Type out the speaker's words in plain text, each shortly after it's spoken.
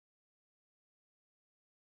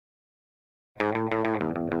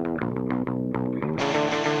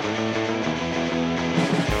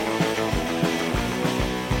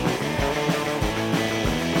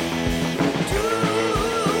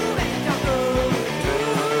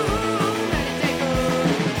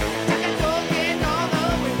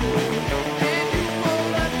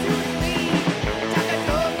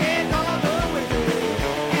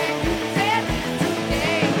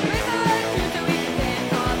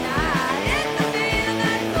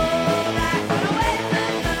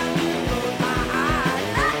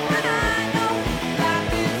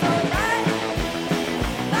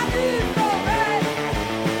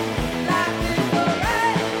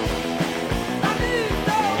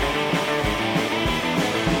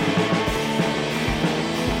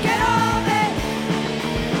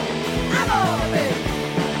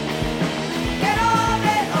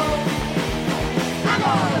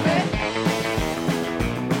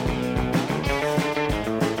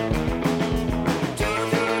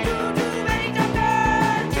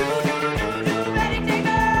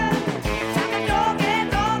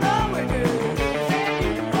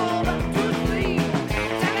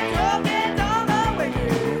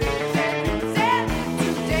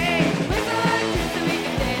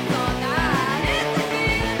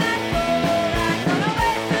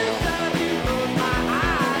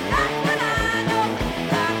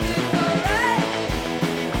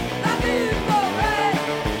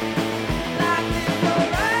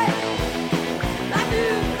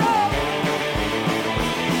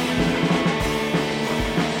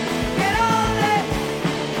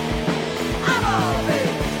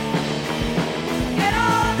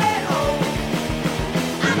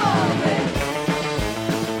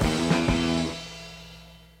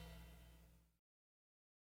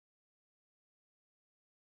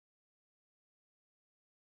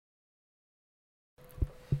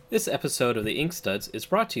This episode of the Ink Studs is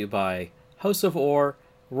brought to you by House of Ore,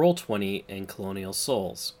 Roll20, and Colonial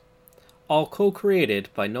Souls. All co-created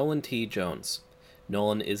by Nolan T. Jones.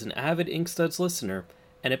 Nolan is an avid Ink Studs listener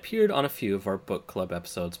and appeared on a few of our book club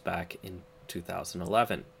episodes back in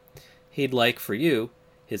 2011. He'd like for you,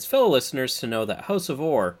 his fellow listeners, to know that House of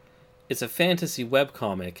Ore is a fantasy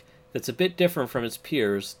webcomic that's a bit different from its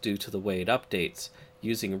peers due to the way it updates,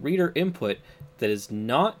 using reader input that is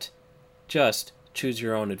not just choose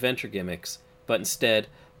your own adventure gimmicks, but instead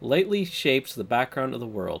lightly shapes the background of the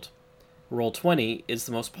world. Roll20 is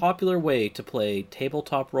the most popular way to play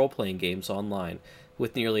tabletop role-playing games online,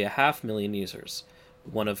 with nearly 500,000 users.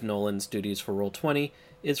 One of Nolan's duties for Roll20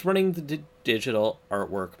 is running the digital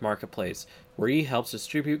artwork marketplace, where he helps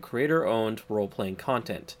distribute creator-owned role-playing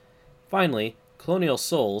content. Finally, Colonial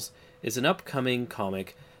Souls is an upcoming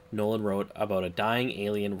comic Nolan wrote about a dying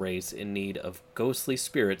alien race in need of ghostly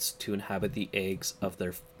spirits to inhabit the eggs of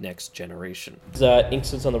their next generation. Ink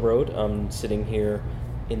Studs on the road. I'm sitting here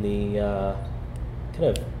in the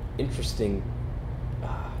kind of interesting...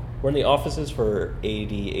 we're in the offices for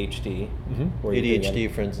ADHD. Mm-hmm.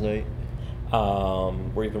 ADHD Friends Night.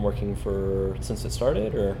 Where you've been working for since it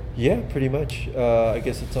started, or? Yeah, pretty much. I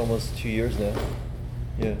guess it's almost 2 years now.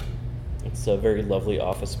 Yeah. It's a very lovely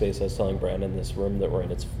office space. I was telling Brandon, this room that we're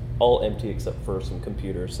in, it's all empty except for some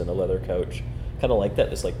computers and a leather couch. Kind of like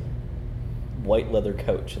that, this like white leather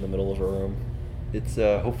couch in the middle of a room. It's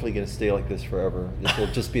hopefully going to stay like this forever. This will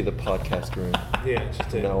just be the podcast room. Yeah, it's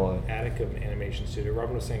just an attic of an animation studio.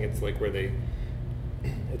 Robin was saying it's like where they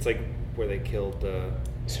killed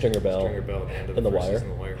Stringer Bell at the end of and the the first Wire.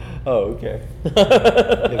 season of The Wire. Oh, okay.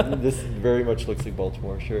 Yeah, this very much looks like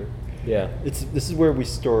Baltimore, sure. Yeah. This is where we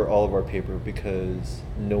store all of our paper because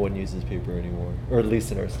no one uses paper anymore, or at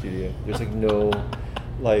least in our studio. There's like no,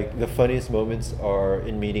 like the funniest moments are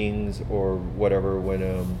in meetings or whatever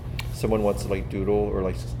when someone wants to like doodle or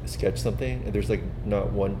like sketch something, and there's like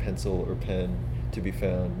not one pencil or pen to be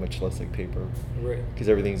found, much less like paper. Right. Because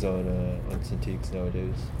everything's on Cintiqs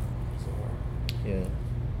nowadays. So, Yeah.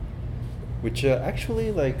 Which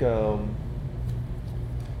actually like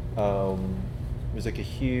was like a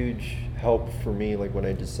huge help for me, like when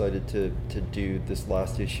I decided to do this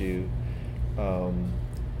last issue,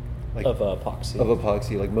 like Of Epoxy. Of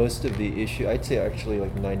Epoxy. Like most of the issue, I'd say actually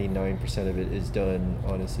like 99% of it is done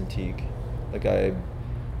on a Cintiq. Like I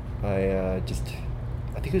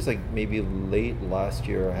think it was like maybe late last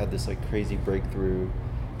year I had this like crazy breakthrough,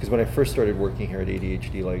 because when I first started working here at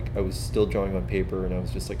ADHD, like I was still drawing on paper and I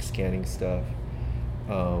was just like scanning stuff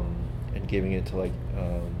and giving it to like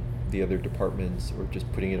the other departments or just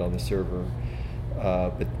putting it on the server.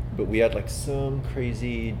 But we had like some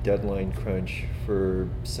crazy deadline crunch for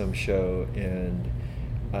some show, and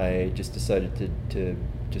I just decided to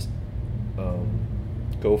just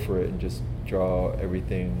go for it and just draw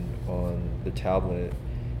everything on the tablet,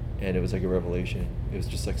 and it was like a revelation. It was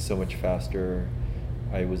just like so much faster.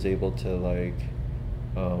 I was able to like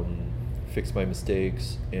fix my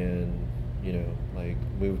mistakes and like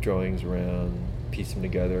move drawings around, piece them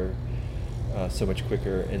together so much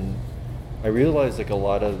quicker. And I realized like a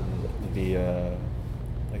lot of the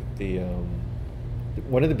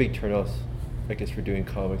one of the big turnoffs, I guess, for doing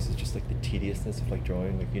comics is just like the tediousness of like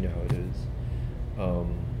drawing. Like you know how it is.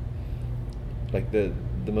 Like the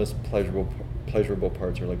most pleasurable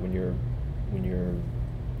parts are like when you're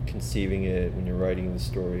conceiving it, when you're writing the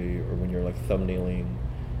story, or when you're like thumbnailing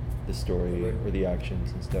the story or the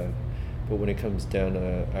actions and stuff. But when it comes down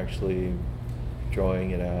to actually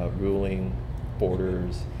drawing it out, ruling,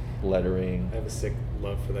 borders, lettering, I have a sick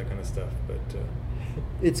love for that kind of stuff, but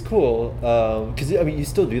it's cool because I mean you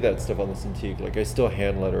still do that stuff on the Cintiq. Like I still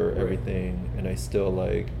hand letter everything, and I still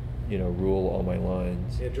like rule all my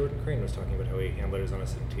lines. Yeah, Jordan Crane was talking about how he hand letters on a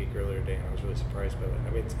Cintiq earlier today, and I was really surprised by that. I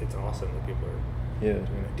mean, it's awesome that people are doing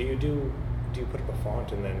that. Do you put up a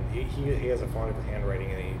font and then he has a font of his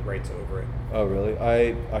handwriting and he writes over it? Oh really?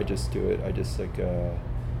 I just do it. I just like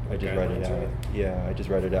I just write it out. Yeah, I just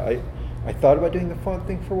write it out. I thought about doing the font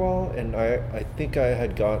thing for a while, and I think I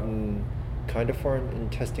had gotten kind of far in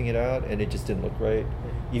testing it out, and it just didn't look right.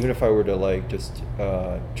 Even if I were to like just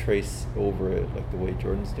trace over it like the way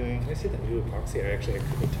Jordan's doing. I see the new Epoxy. I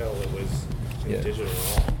couldn't tell it was digital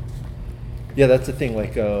at all. Yeah, that's the thing.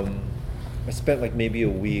 Like I spent like maybe a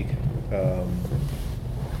week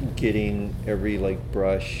getting every like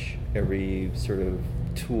brush, every sort of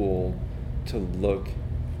tool to look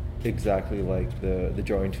exactly like the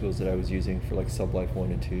drawing tools that I was using for like Sublife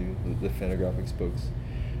 1 and 2, the Fantagraphics books.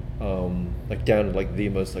 Like down to like the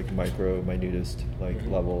most like minutest like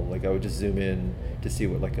level. Like I would just zoom in to see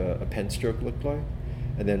what like a pen stroke looked like,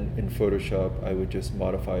 and then in Photoshop I would just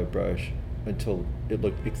modify a brush until it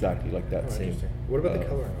looked exactly like that same. Interesting. What about the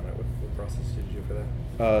coloring on it? What process did you do for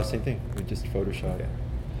that? Same thing. We just Photoshop. Okay.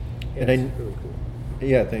 Yeah, And it's really cool.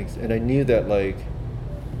 Yeah, thanks. And I knew that like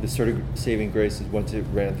the sort of saving grace is once it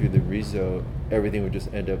ran through the Rezo, everything would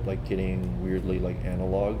just end up like getting weirdly like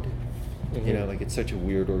analogued. You know, like it's such a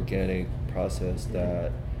weird organic process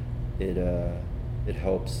that it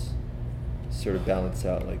helps sort of balance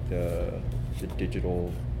out like the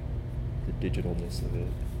digitalness of it.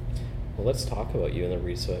 Well, let's talk about you in the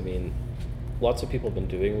Rezo. I mean, lots of people have been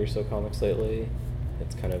doing Rezo comics lately.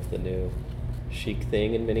 It's kind of the new chic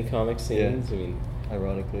thing in mini comic scenes. Yeah. I mean,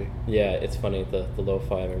 Ironically. yeah, it's funny, the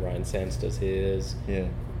lo-fi, I mean, Ryan Sands does his. Yeah.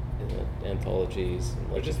 Anthologies.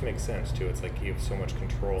 And It just makes sense too. It's like you have so much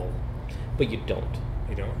control. But you don't.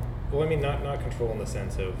 You don't. Well, I mean, not control in the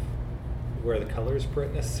sense of where the colors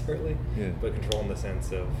print necessarily, Yeah. but control in the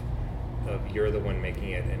sense of you're the one making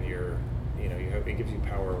it, and you're, you know, it gives you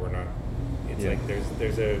power. We're not. It's Yeah. like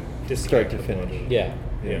there's a disconnect Start to with finish. one of- Yeah.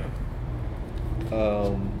 Yeah.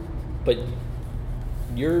 But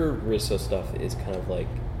your Risso stuff is kind of like,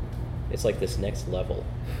 it's like this next level,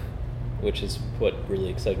 which is what really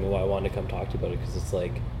excited me, why I wanted to come talk to you about it, because it's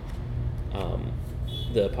like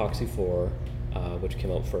the Epoxy 4, which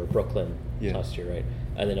came out for Brooklyn last year, right?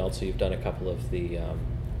 And then also you've done a couple of the, I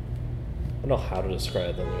don't know how to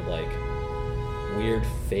describe them, they're like weird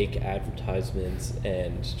fake advertisements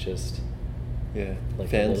and just... Yeah, like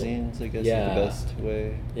fanzines, I guess, is the best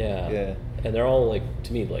way. Yeah. And they're all like,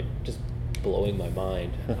 to me, like just blowing my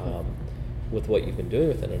mind with what you've been doing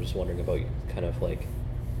with it. I'm just wondering about kind of like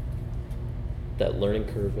that learning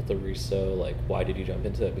curve with the Riso. Like, why did you jump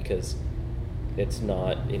into it? Because it's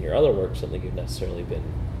not in your other work something you've necessarily been.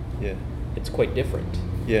 Yeah. It's quite different.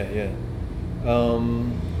 Yeah.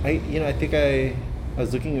 I think I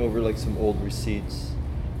was looking over like some old receipts,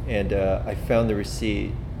 and I found the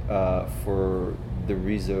receipt for the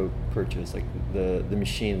Riso purchase, like the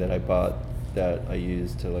machine that I bought that I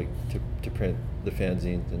used to print the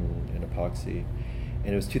fanzines and epoxy,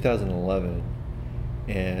 and it was 2011,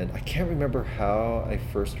 and I can't remember how I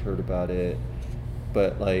first heard about it,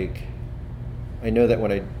 but like I know that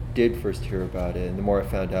when I did first hear about it, and the more I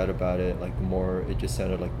found out about it, like the more it just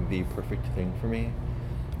sounded like the perfect thing for me,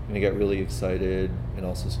 and I got really excited and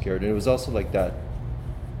also scared, and it was also like that.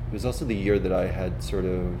 It was also the year that I had sort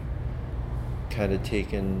of kind of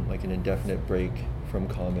taken like an indefinite break from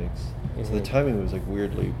comics. Mm-hmm. So the timing was like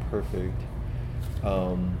weirdly perfect.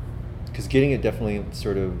 Because getting it definitely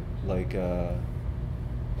sort of like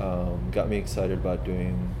got me excited about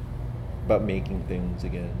making things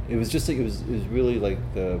again. It was just like it was really like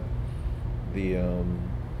the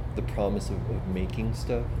promise of making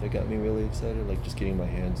stuff that got me really excited, like just getting my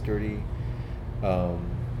hands dirty.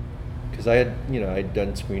 Because I'd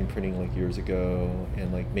done screen printing like years ago,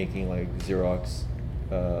 and like making like Xerox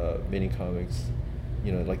mini comics,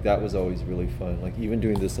 like that was always really fun. Like even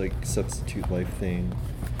doing this like Substitute Life thing,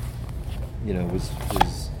 was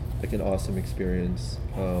like an awesome experience.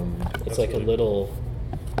 It's like really a little.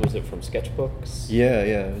 Was it from sketchbooks? Yeah,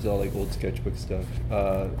 it was all like old sketchbook stuff,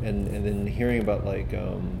 and then hearing about like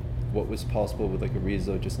what was possible with like a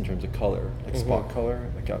Riso just in terms of color, like spot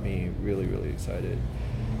color, that got me really, really excited.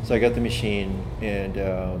 So I got the machine, and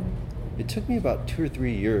it took me about 2 or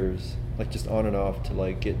 3 years, like just on and off, to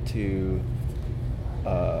like get to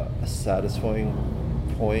a satisfying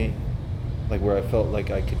point, like where I felt like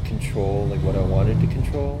I could control like what I wanted to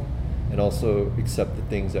control, and also accept the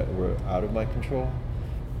things that were out of my control.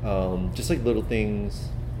 Just like little things,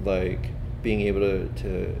 like being able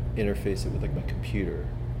to interface it with like my computer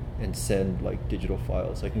and send like digital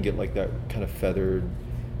files. I can get like that kind of feathered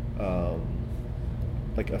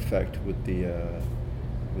like effect with the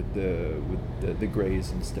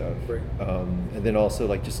grays and stuff. Right. And then also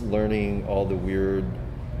like just learning all the weird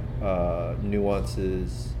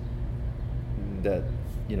nuances that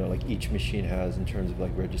like each machine has in terms of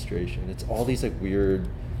like registration. It's all these like weird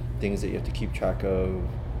things that you have to keep track of,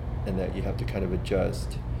 and that you have to kind of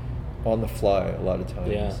adjust on the fly a lot of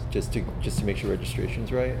times, just to make sure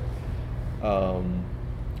registration's right.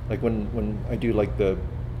 Like when I do like the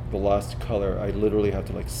last color, I literally have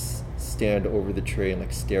to like stand over the tray and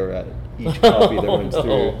like stare at each copy that runs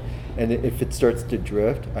through. And if it starts to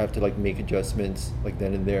drift, I have to like make adjustments like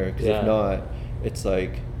then and there, because if not, it's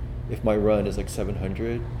like if my run is like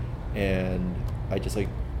 700 and I just like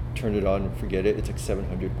turn it on and forget it, it's like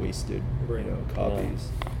 700 wasted copies.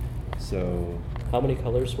 So how many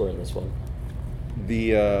colors were in this one?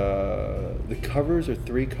 The covers are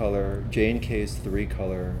 3 color, J&K is 3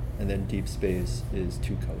 color, and then Deep Space is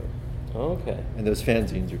 2 color. Oh, okay. And those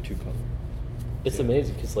fanzines are 2 color. It's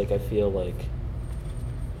amazing because like I feel like,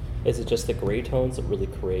 is it just the gray tones that really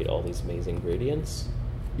create all these amazing gradients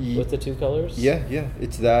with the two colors? Yeah,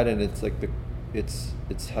 it's that, and it's like it's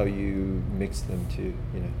how you mix them too.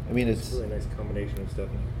 I mean, it's a really nice combination of stuff.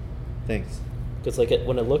 Thanks. Because like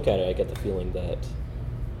when I look at it, I get the feeling that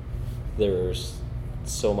there's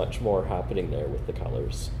so much more happening there with the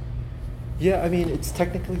colors. Yeah, I mean, it's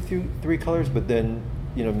technically three colors, but then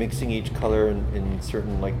mixing each color in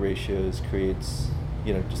certain like ratios creates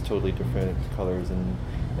just totally different colors.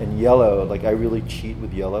 And yellow, like I really cheat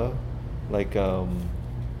with yellow, like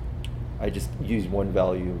I just use one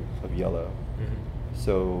value of yellow. Mm-hmm.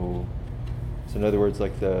 So in other words,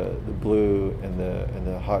 like the blue and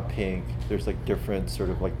the hot pink, there's like different sort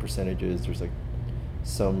of like percentages. There's like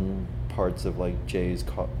some parts of like Jay's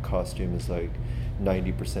costume is like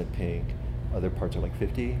 90% pink, other parts are like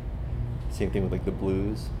 50. Same thing with like the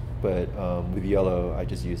blues, but with yellow, I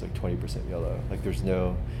just use like 20% yellow. Like there's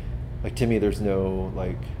no, like to me, there's no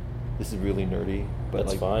like, this is really nerdy, but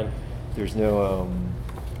that's like fine. There's no,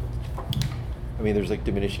 I mean, there's like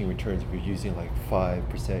diminishing returns if you're using like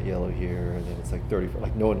 5% yellow here, and then it's like 30.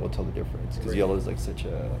 Like no one will tell the difference because yellow is like such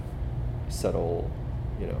a subtle,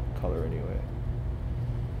 color anyway.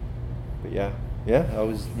 But yeah, I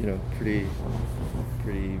was pretty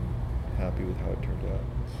happy with how it turned out.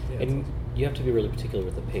 Yeah, and you have to be really particular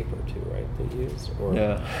with the paper too, right? That you use, or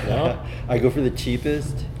no? I go for the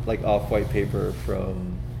cheapest, like off-white paper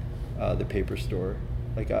from the paper store.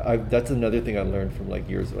 Like that's another thing I learned from like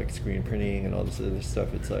years of like screen printing and all this other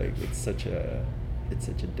stuff. It's like it's such a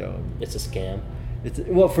dumb. It's a scam.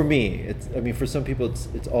 Well, for me, for some people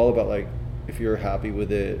it's all about like if you're happy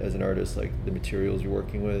with it as an artist, like the materials you're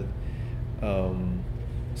working with.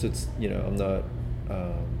 So it's I'm not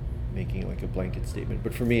making like a blanket statement,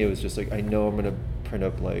 but for me it was just like I know I'm gonna print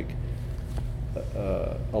up like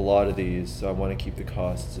a lot of these, so I want to keep the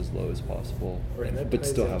costs as low as possible, but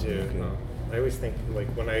still have them good. I always think like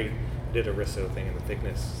when I did a Risso thing in the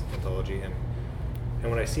thickness anthology, and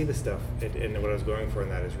when I see the stuff, and what I was going for in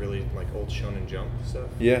that is really like old Shonen Jump stuff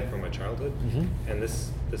from my childhood. Mm-hmm. And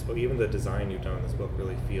this book, even the design you've done in this book,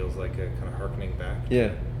 really feels like a kind of harkening back.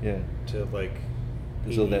 To like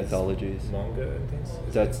those old anthologies, manga and things.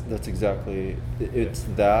 That's exactly it's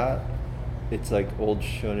that. It's like old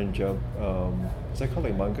Shonen Jump. Is that called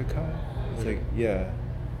like mangaka? It's like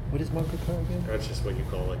what is mangaka again? That's just what you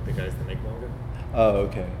call like the guys that make manga. Oh,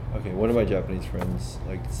 okay. One of my Japanese friends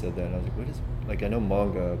like said that, and I was like, what is like I know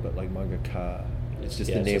manga, but like mangaka. It's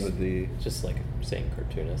just the name of the. Just like saying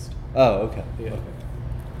cartoonist. Oh, okay. Yeah. Okay.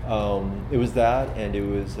 It was that, and it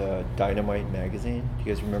was Dynamite magazine. Do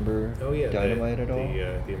you guys remember? Oh yeah, Dynamite at all?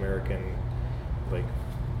 The American, like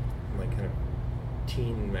kind of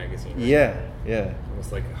teen magazine. Right? Yeah.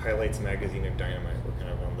 Almost like Highlights magazine and Dynamite were kind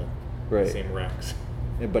of on the same racks.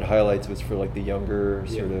 But Highlights was for like the younger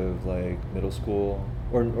sort of like middle school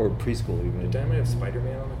or preschool even. Did Dynamite have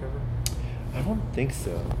Spider-Man on the cover? I don't think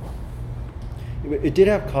so. It did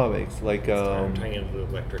have comics like. I'm tying into the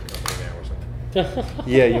electric company now or something.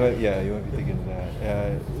 you might be thinking of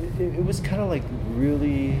that. It was kind of like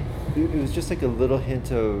really. It was just like a little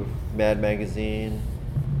hint of Mad Magazine,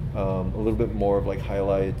 a little bit more of like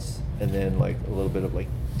Highlights, and then like a little bit of like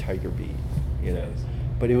Tiger Beat, Nice.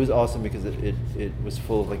 But it was awesome because it was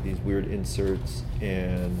full of like these weird inserts,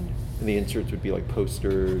 and the inserts would be like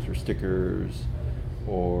posters or stickers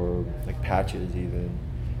or like patches even.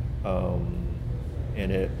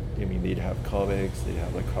 And they'd have comics, they'd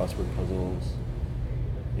have like crossword puzzles.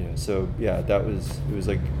 It was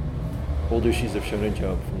like old issues of Shonen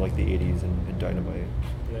Jump from like the 80s and Dynamite.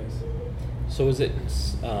 Nice. So is it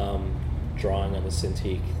drawing on the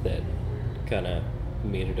Cintiq that kind of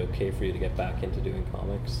made it okay for you to get back into doing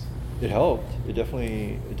comics? It helped. It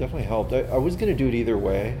definitely helped. I was gonna do it either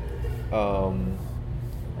way.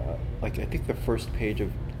 Like I think the first page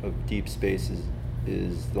of Deep Space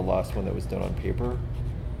is the last one that was done on paper.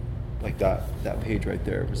 Like that page right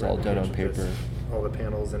there was all done on paper. All the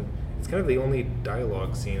panels, and it's kind of the only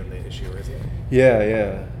dialogue scene in the issue, isn't it?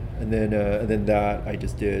 Yeah. And then that I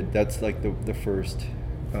just did. That's like the first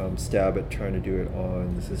stab at trying to do it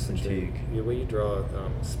on the Cintiq. The way you draw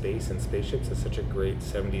space and spaceships is such a great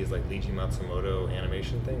 70s like Leiji Matsumoto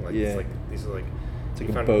animation thing. Like it's like these are like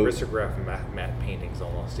you found risograph matte paintings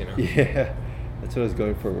almost, Yeah, that's what I was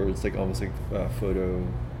going for. Where it's like almost like photo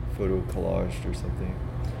collaged or something.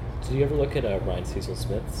 Did you ever look at Ryan Cecil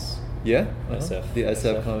Smith's? Yeah, SF. The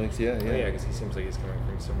SF comics. Yeah. Oh, yeah, because he seems like he's coming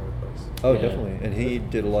from a similar place. Oh, definitely, and he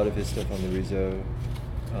did a lot of his stuff on the Rizzo.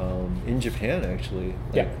 In Japan, actually.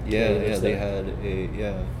 Like, they had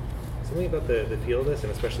something about the feel of this,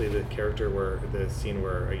 and especially the character the scene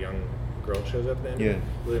where a young girl shows up then. Yeah. It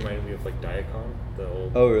really reminded me of like Diacon, the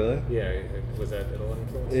old. Oh really? Yeah, was that at all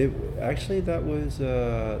influence? It actually that was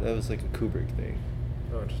like a Kubrick thing.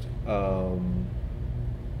 Oh, interesting.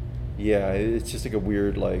 Yeah, it's just like a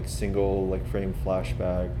weird like single like frame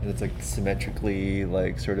flashback, and it's like symmetrically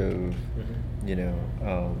like sort of you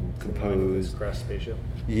know composed. Crash spaceship.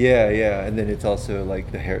 Yeah, and then it's also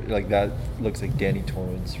like the hair like that looks like Danny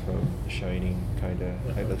Torrance from The Shining kind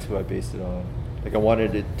of. That's who I based it on. Like I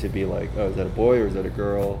wanted it to be like, oh, is that a boy or is that a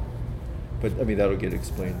girl? But I mean that'll get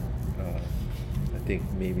explained. I think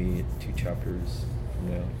maybe 2 chapters from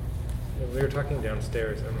now. We were talking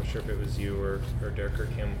downstairs. I'm not sure if it was you or Derek or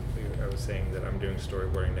Kim. I was saying that I'm doing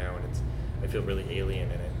storyboarding now, and I feel really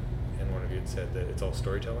alien in it. And one of you had said that it's all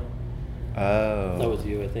storytelling. Oh. That was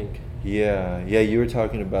you, I think. Yeah. You were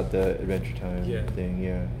talking about the Adventure Time thing.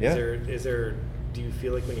 Yeah. Is there? Do you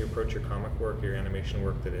feel like when you approach your comic work, your animation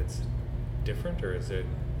work, that it's different, or is it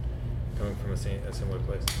coming from a similar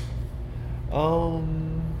place?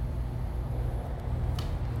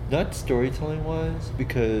 Not storytelling wise,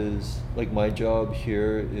 because like my job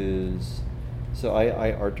here is, so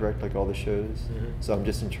I art direct like all the shows, so I'm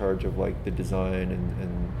just in charge of like the design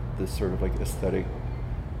and the sort of like aesthetic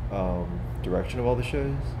direction of all the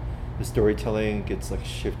shows. The storytelling gets like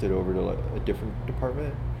shifted over to like a different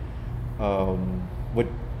department.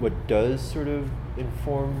 What does sort of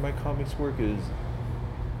inform my comics work is,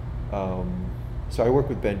 so I work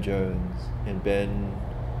with Ben Jones, and Ben,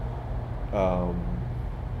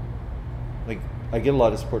 like I get a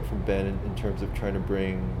lot of support from Ben in terms of trying to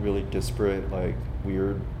bring really disparate, like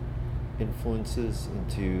weird influences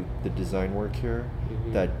into the design work here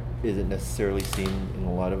that isn't necessarily seen in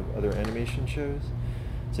a lot of other animation shows.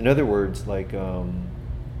 So in other words, like a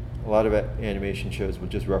lot of animation shows will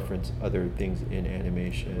just reference other things in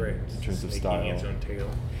animation in terms of style. Its own tail.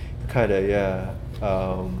 Kind of, yeah.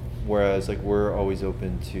 Whereas like we're always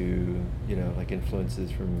open to, you know, like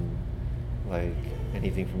influences from like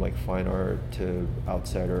anything from like fine art to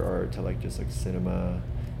outsider art to like just like cinema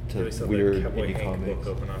to weird indie comics.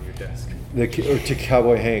 Book open on your desk. Or to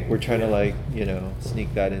Cowboy Hank. We're trying to like, you know,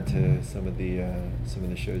 sneak that into some of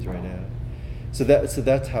the shows right now. So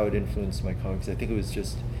that's how it influenced my comics. I think it was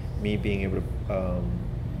just me being able to.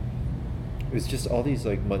 It was just all these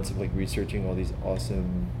like months of like researching all these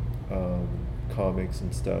awesome comics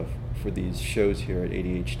and stuff for these shows here at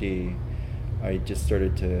ADHD. I just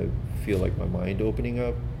started to feel like my mind opening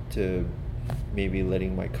up to maybe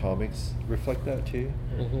letting my comics reflect that too.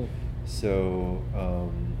 So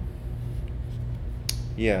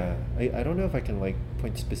yeah, I don't know if I can like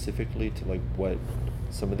point specifically to like what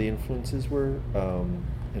some of the influences were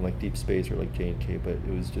in like Deep Space or like J&K, but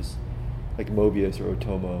it was just like Mobius or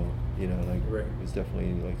Otomo, you know, like it was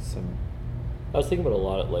definitely like some. I was thinking about a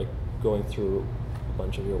lot of like going through a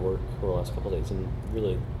bunch of your work over the last couple of days and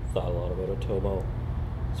really thought a lot about Otomo,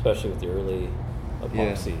 especially with the early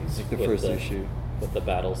epoxies. Like the first issue. With the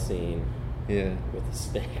battle scene. Yeah. With the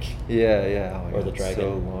snake. Yeah. Oh, or the dragon.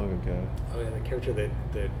 So long ago. Oh yeah, the character that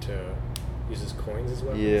uses coins as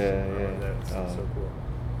well. Yeah. That's so cool.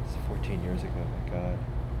 It's 14 years ago. My God.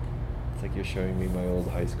 It's like you're showing me my old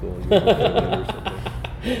high school years or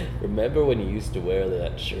something. Remember when you used to wear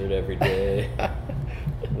that shirt every day?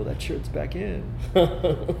 Well, that shirt's back in.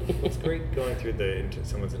 It's great going through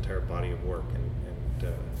someone's entire body of work and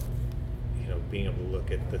you know, being able to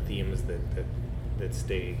look at the themes that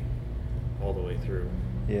stay all the way through.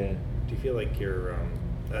 Yeah. Do you feel like are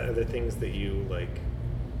there things that you like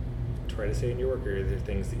try to say in your work, or are there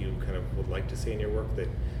things that you kind of would like to say in your work that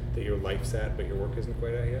your life's at but your work isn't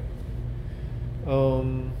quite at yet?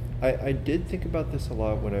 I did think about this a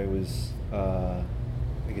lot when I was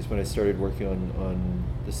I guess when I started working on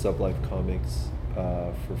the Sublife comics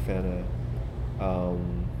for Fana,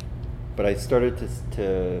 but I started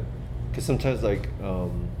to because sometimes like a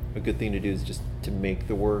good thing to do is just to make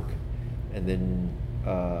the work and then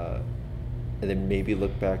maybe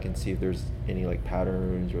look back and see if there's any like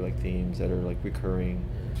patterns or like themes that are like recurring,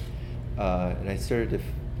 and I started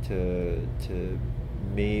to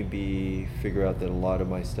maybe figure out that a lot of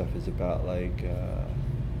my stuff is about like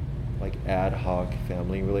ad hoc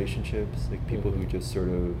family relationships, like people who just sort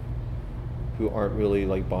of who aren't really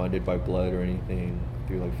like bonded by blood or anything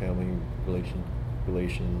through like family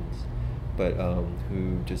relations, but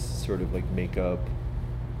who just sort of like make up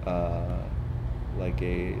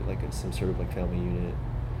some sort of like family unit.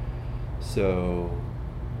 So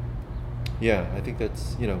yeah, I think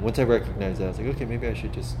that's, you know, once I recognize that, I was like, okay, maybe I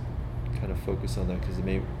should just kind of focus on that because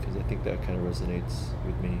I think that kind of resonates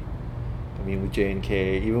with me. I mean, with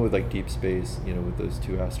J&K, even with like Deep Space, you know, with those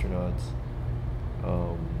 2 astronauts,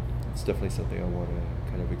 it's definitely something I want to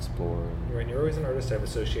kind of explore. Right, you're always an artist I've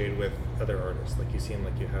associated with other artists. Like you seem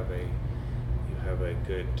like you have a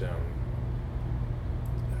good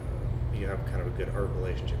you have kind of a good art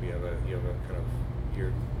relationship. You have a kind of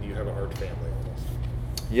you have an art family almost.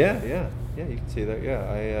 Yeah, you can say that.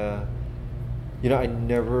 Yeah, I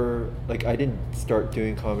never, like, I didn't start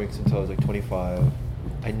doing comics until I was like 25.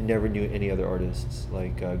 I never knew any other artists,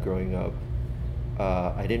 like, growing up.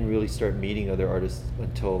 I didn't really start meeting other artists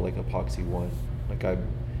until like Epoxy 1. Like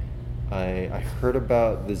I heard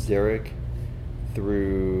about the Xeric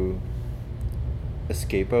through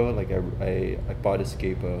Escapo. Like I bought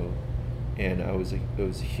Escapo, and I was a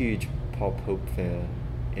huge Paul Pope fan,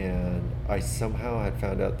 and I somehow had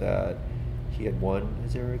found out that he had won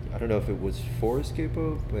Xeric. I don't know if it was for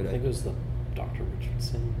Escapo, but I think it was the Dr.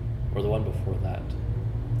 Richardson, or the one before that.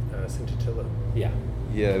 Cintatilla. Yeah.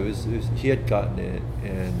 Yeah, it was. He had gotten it,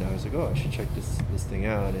 and I was like, oh, I should check this thing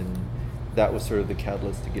out, and that was sort of the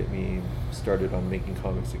catalyst to get me started on making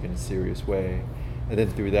comics like in a serious way. And then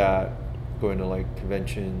through that, going to like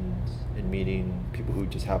conventions and meeting people who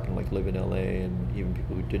just happened to like live in LA, and even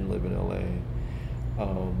people who didn't live in LA.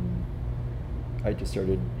 I just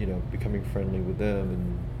started, becoming friendly with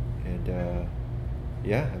them, and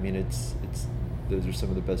yeah, I mean, it's those are some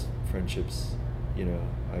of the best friendships,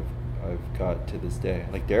 I've got to this day.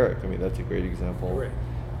 Like Derek, I mean, that's a great example. Right.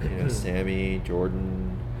 Sammy,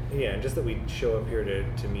 Jordan. Yeah, and just that we show up here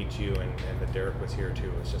to meet you, and that Derek was here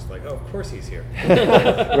too. It's just like, oh, of course he's here.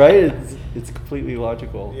 Right? It's completely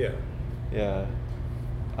logical. Yeah. Yeah.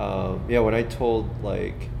 When I told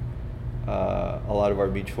like a lot of our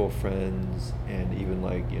mutual friends, and even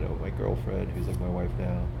like my girlfriend, who's like my wife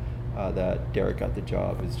now, that Derek got the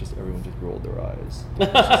job, it's just everyone just rolled their eyes.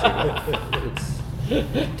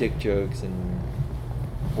 It's dick jokes and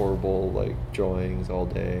horrible like drawings all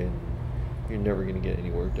day, and you're never gonna get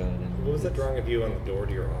any work done. And what was that drawing of you on the door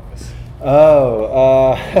to your office?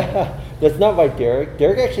 Oh, that's not by Derek.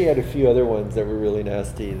 Derek actually had a few other ones that were really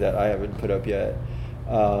nasty that I haven't put up yet.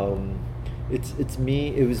 It's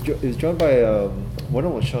me. It was drawn by one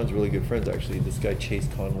of Sean's really good friends, actually. This guy Chase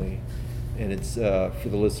Conley, and it's for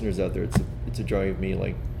the listeners out there. It's a drawing of me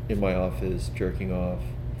like in my office jerking off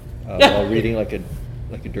while reading like a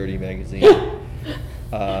dirty magazine.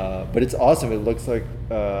 But it's awesome. It looks like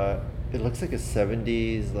a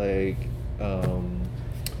 70s like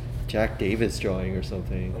Jack Davis drawing or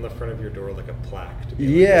something. On the front of your door, like a plaque. To be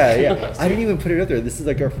Yeah. I didn't even put it up there. This is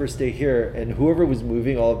like our first day here, and whoever was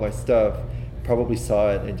moving all of my stuff probably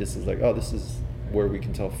saw it and just was like, oh, this is where we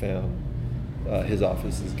can tell Pham his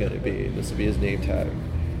office is going to be. This will be his name tag.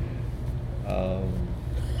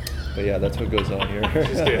 But yeah, that's what goes on here.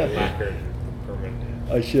 Just get a lacquered permanent.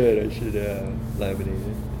 I should laminate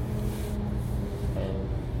it.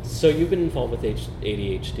 So you've been involved with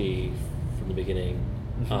ADHD from the beginning,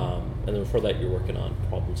 and then before that you're working on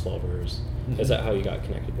Problem Solvers. Is that how you got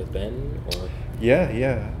connected with Ben? Or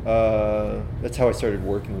Yeah. That's how I started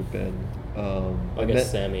working with Ben. I guess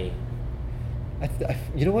Sammy.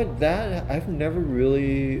 You know what? That I've never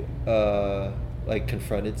really like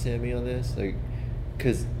confronted Sammy on this, like,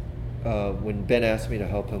 because when Ben asked me to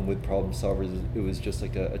help him with Problem Solvers, it was just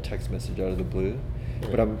like a text message out of the blue.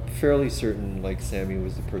 But I'm fairly certain like Sammy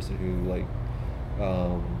was the person who like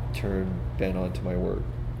turned Ben onto my work.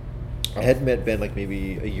 I had met Ben like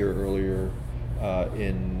maybe a year earlier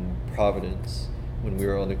in Providence when we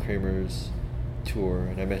were on the Kramer's tour,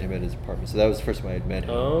 and I met him at his apartment. So that was the first time I had met him.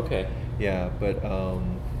 Oh, okay. Yeah, but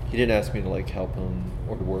he didn't ask me to like help him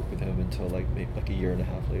or to work with him until like maybe like a year and a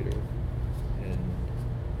half later. And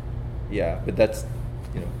yeah, but that's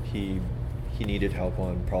he needed help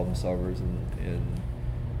on Problem Solvers and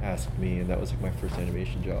asked me, and that was like my first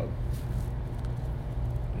animation job.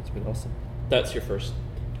 It's been awesome. That's your first?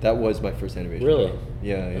 That was my first animation Really? job.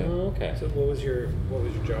 Yeah. Oh, okay. So what was your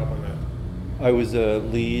job on that? I was a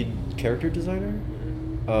lead character designer,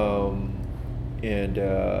 and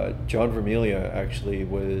John Vermelia actually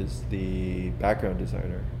was the background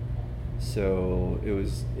designer. So it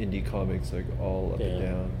was indie comics like all up and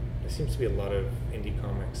down. There seems to be a lot of indie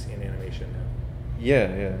comics in animation now.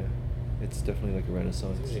 Yeah. It's definitely like a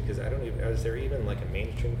renaissance. It's interesting because I don't even. Is there even like a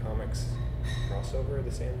mainstream comics crossover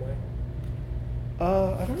the same way?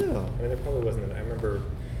 I don't know. I mean, there probably wasn't. I remember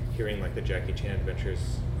hearing like the Jackie Chan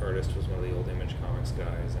Adventures artist was one of the old Image Comics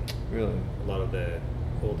guys, and really a lot of the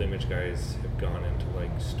old Image guys have gone into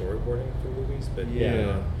like storyboarding for movies, but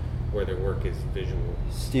where their work is visual.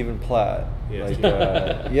 Stephen Platt,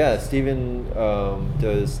 Stephen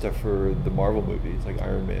does stuff for the Marvel movies like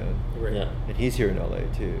Iron Man, right? Yeah, and he's here in LA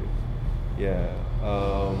too. Yeah.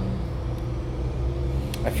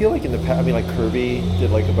 I feel like in the past, I mean, like Kirby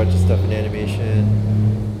did like a bunch of stuff in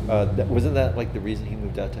animation. Wasn't that like the reason he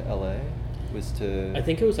moved out to LA? Was to... I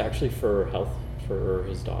think it was actually for health for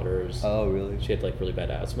his daughters. Oh, really? She had like really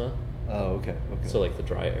bad asthma. Oh, okay. So like the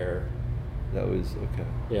dry air. That was okay.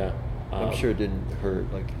 Yeah. I'm sure it didn't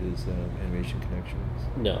hurt like his animation connections.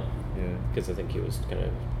 No. Yeah. Because I think he was kind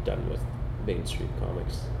of done with mainstream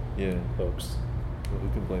comics. Yeah. Folks. Well, who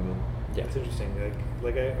can blame him? Yeah. It's interesting.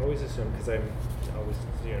 Like I always assume, because I'm always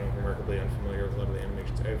remarkably unfamiliar with a lot of the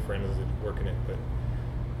animations. I have friends that work in it, but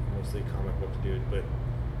mostly comic book dude. But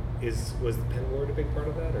was the Pen Lord a big part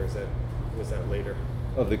of that, or was that later?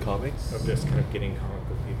 Of the comics? Of just kind of getting comic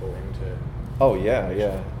book people into... Oh,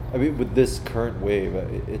 yeah. I mean, with this current wave,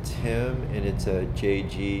 it's him and it's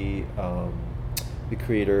JG, the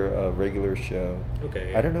creator of Regular Show.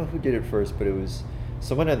 Okay. Yeah. I don't know who did it first, but it was...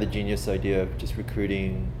 Someone had the genius idea of just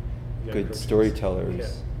recruiting good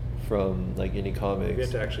storytellers from like indie comics. You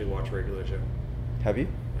have to actually watch Regular Show. Have you?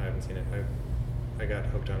 I haven't seen it. I got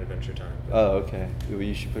hooked on Adventure Time. Oh, okay. Well,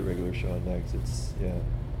 you should put Regular Show on next. It's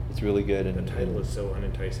really good. And the title is so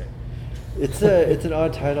unenticing. It's an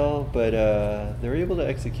odd title, but they're able to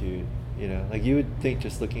execute. Like you would think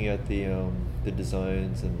just looking at the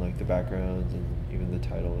designs and like the backgrounds and even the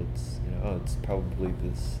title, it's probably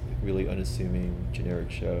this really unassuming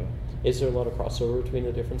generic show. Is there a lot of crossover between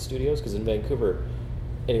the different studios? Because in Vancouver,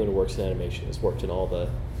 anyone who works in animation has worked in all the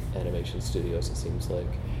animation studios, it seems like.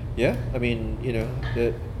 Yeah, I mean,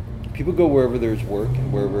 people go wherever there's work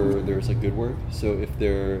and wherever there's like good work. So if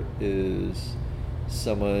there is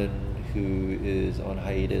someone who is on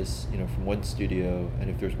hiatus, from one studio, and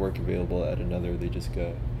if there's work available at another, they just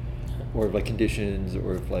go. Or if like conditions,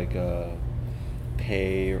 or if like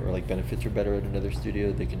pay or like benefits are better at another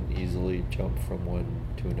studio, they can easily jump from one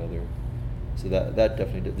to another. So that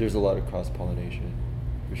definitely there's a lot of cross pollination,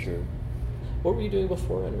 for sure. What were you doing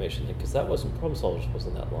before animation? Because that Problem Solvers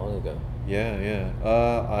wasn't that long ago. Yeah.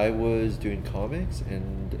 I was doing comics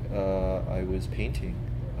and I was painting.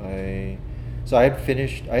 I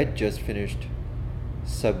had just finished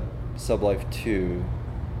Sublife 2,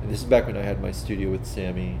 and this is back when I had my studio with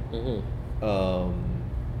Sammy. Mm-hmm.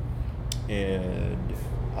 And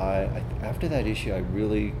I after that issue, I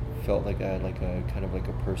really felt like I had like a kind of like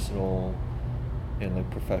a personal and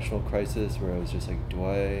like professional crisis where I was just like,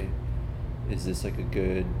 is this like a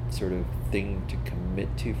good sort of thing to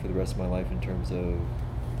commit to for the rest of my life in terms of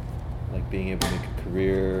like being able to make a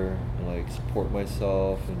career and like support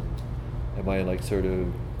myself, and am I like sort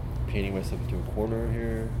of painting myself into a corner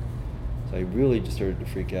here? So I really just started to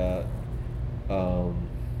freak out,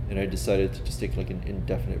 and I decided to just take like an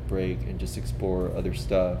indefinite break and just explore other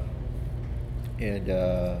stuff. And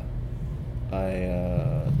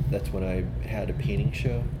that's when I had a painting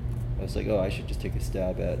show. I was like, I should just take a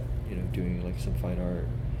stab at doing like some fine art,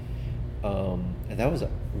 and that was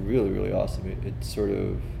really, really awesome. It sort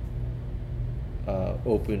of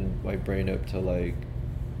opened my brain up to like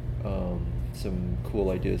some cool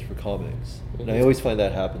ideas for comics. Mm-hmm. And I always find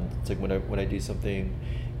that happens. It's like when I do something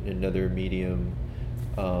in another medium,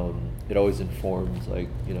 it always informs like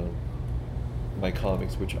my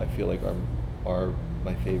comics, which I feel like are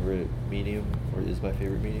my favorite medium, or is my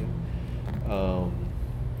favorite medium,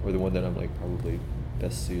 or the one that I'm like probably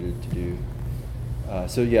best suited to do.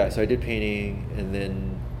 So I did painting, and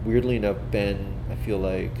then weirdly enough, Ben, I feel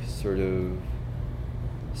like sort of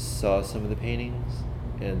saw some of the paintings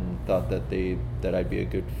and thought that I'd be a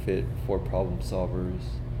good fit for Problem Solvers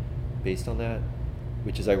based on that,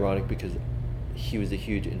 which is ironic because he was a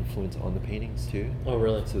huge influence on the paintings too. Oh,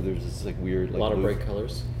 really? So there's this like weird like a lot of bright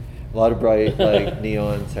colors. A lot of bright like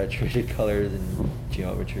neon saturated colors and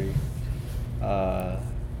geometry.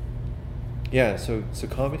 So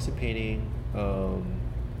comics and painting, and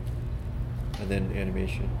then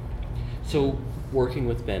animation. So working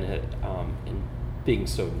with Ben and being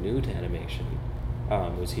so new to animation,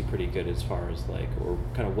 was he pretty good as far as like, or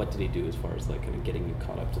kind of what did he do as far as like kind of getting you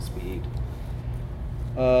caught up to speed?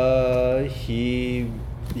 He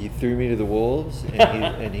threw me to the wolves,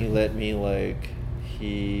 and he let me like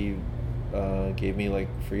he gave me like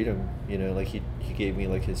freedom. Like he gave me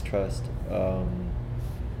like his trust.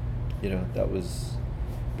 That was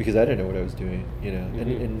because I didn't know what I was doing. Mm-hmm.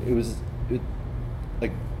 And it was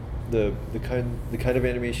like the kind of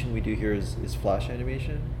animation we do here is flash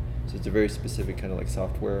animation. So it's a very specific kind of like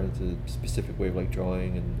software. It's a specific way of like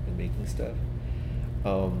drawing and making stuff.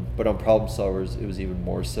 But on Problem Solvers, it was even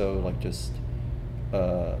more so like just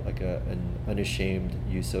like an unashamed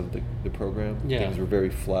use of the program. Yeah. Things were very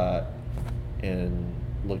flat and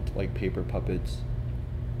looked like paper puppets.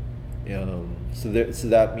 So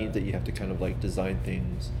that means that you have to kind of like design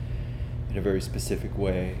things in a very specific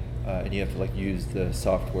way, and you have to like use the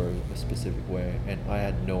software a specific way. And I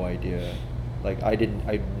had no idea. Like I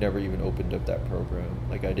never even opened up that program.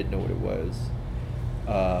 Like I didn't know what it was.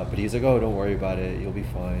 But he's like, oh, don't worry about it. You'll be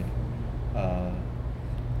fine.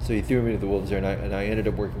 So he threw me to the wolves there, and I ended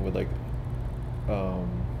up working with like,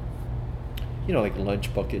 like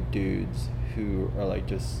lunch bucket dudes who are like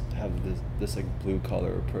just have this like blue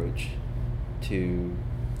collar approach to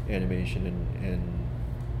animation, and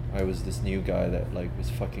I was this new guy that like was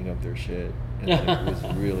fucking up their shit and like, was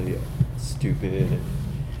really stupid and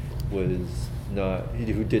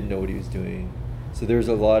who didn't know what he was doing. So there was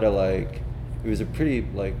a lot of like, it was a pretty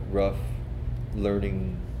like rough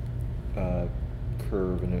learning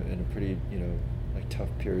curve and a pretty like tough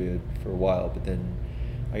period for a while, but then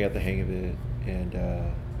I got the hang of it, and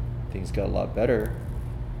things got a lot better,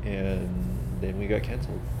 and then we got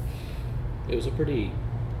canceled. It was a pretty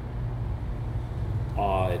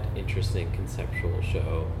odd, interesting conceptual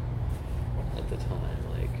show at the time.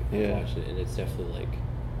 Like I watched it, and it's definitely like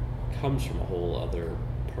comes from a whole other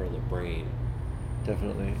part of the brain.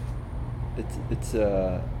 Definitely, it's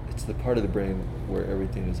the part of the brain where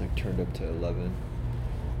everything is like turned up to 11.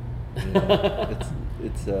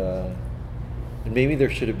 It's and maybe there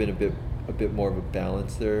should have been a bit more of a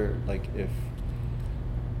balance there. Like if,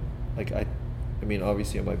 like I mean,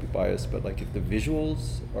 obviously I might be biased, but like if the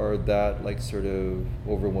visuals are that like sort of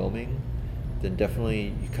overwhelming, then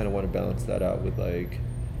definitely you kind of want to balance that out with like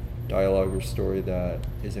dialogue or story that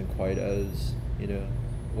isn't quite as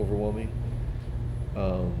overwhelming.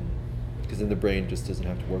 Because then the brain just doesn't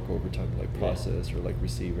have to work overtime to like process or like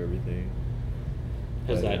receive everything.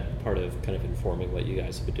 Is that part of kind of informing what you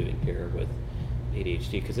guys have been doing here with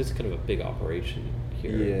ADHD? Because it's kind of a big operation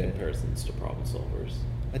here in comparisons to Problem Solvers.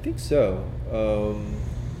 I think so.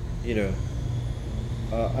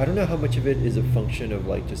 I don't know how much of it is a function of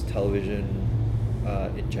like just television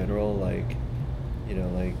in general. Like,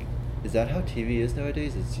 like, is that how TV is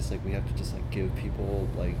nowadays? It's just like we have to just like give people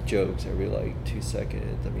like jokes every like 2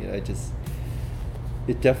 seconds. I mean,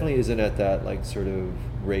 it definitely isn't at that like sort of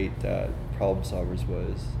rate that Problem Solvers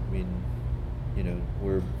was. I mean,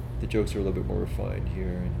 where the jokes are a little bit more refined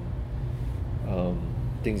here, and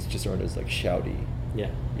things just aren't as like shouty. Yeah.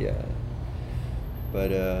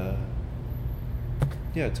 But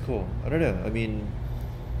it's cool. I don't know. I mean,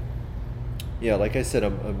 like I said,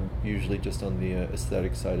 I'm usually just on the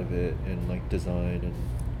aesthetic side of it, and like design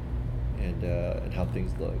and how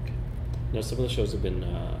things look. Now, some of the shows have been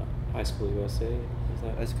High School USA. Is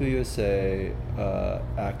that? High School USA,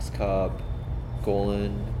 Axe Cop,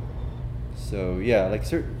 Golan. So yeah, like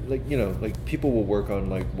certain, like people will work on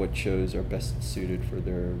like what shows are best suited for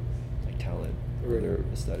their like talent or their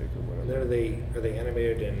aesthetic or whatever. Are they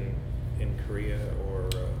animated in Korea or?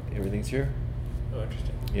 Everything's here. Oh,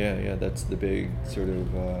 interesting. Yeah, that's the big sort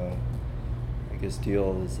of I guess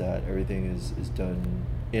deal, is that everything is done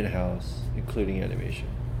in-house, including animation.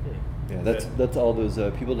 Yeah, that's all those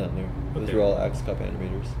people down there. Those are all Axe Cop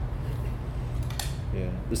animators. Yeah,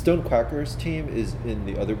 the Stone Quackers team is in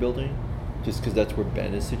the other building, just because that's where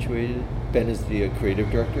Ben is situated. Ben is the creative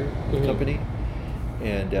director of the company,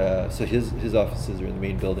 and so his offices are in the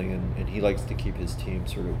main building, and he likes to keep his team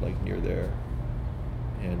sort of like near there.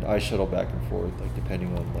 And I shuttle back and forth, like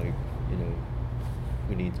depending on like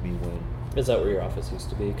who needs me when. Is that where your office used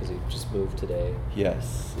to be? Because you just moved today.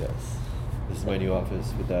 Yes. This is my new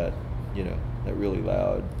office with that that really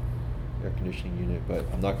loud air conditioning unit. But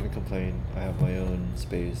I'm not going to complain. I have my own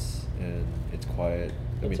space and it's quiet.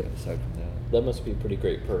 Aside from that. That must be a pretty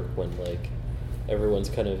great perk when like everyone's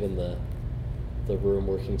kind of in the room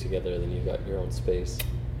working together, then you've got your own space.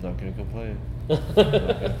 Not going to complain.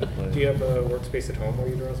 Do you have a workspace at home where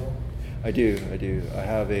you draw as well? I do. I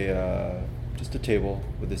have just a table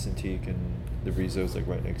with a Cintiq, and the Rizzo's like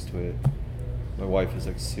right next to it. My wife is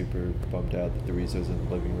like super bummed out that the Rizzo's in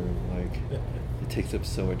the living room. Like it takes up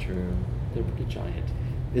so much room. They're pretty giant.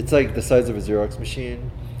 It's like the size of a Xerox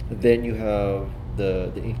machine. And then you have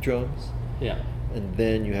the ink drums. Yeah. And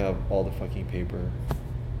then you have all the fucking paper.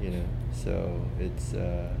 So it's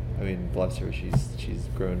bless her, she's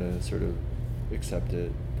grown to sort of accept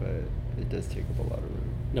it, but it does take up a lot of room.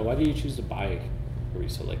 Now, why do you choose to buy a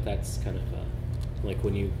Rizzo? Like that's kind of like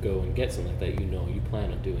when you go and get something like that, you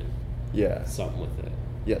plan on doing something with it.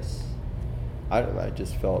 Yes. I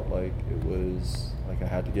just felt like it was like I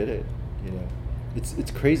had to get it.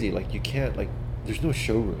 It's crazy. Like you can't there's no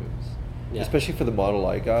showrooms, especially for the model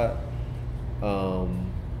I got.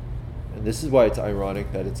 And this is why it's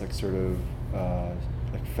ironic that it's like sort of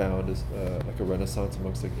like found as like a renaissance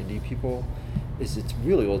amongst like indie people. It's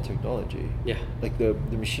really old technology. Yeah. Like the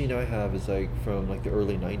machine I have is like from like the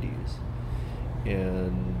early 90s.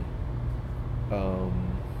 and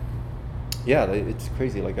yeah, it's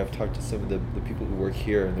crazy. Like I've talked to some of the people who work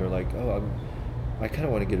here, and they're like, "Oh, I kind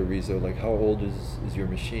of want to get a Rezo. Like, how old is your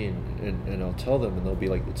machine?" And I'll tell them, and they'll be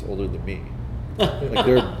like, "It's older than me."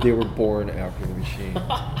 Like they were born after the machine.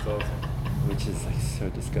 That's awesome. Which is like so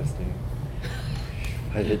disgusting.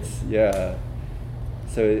 But it's yeah.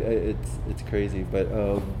 So it's crazy, but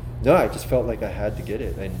no, I just felt like I had to get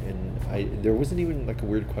it, and there wasn't even like a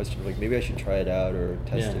weird question like maybe I should try it out or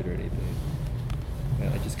test it or anything.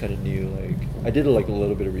 I just kind of knew, like, I did like a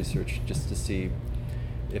little bit of research just to see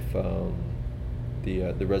if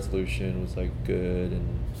the resolution was like good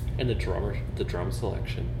and the drum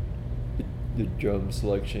selection. The drum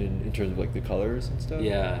selection in terms of like the colors and stuff.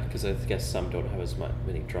 Yeah, because I guess some don't have as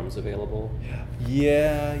many drums available.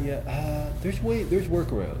 Yeah. There's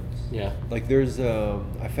workarounds. Yeah. Like there's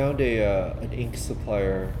I found an ink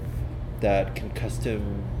supplier that can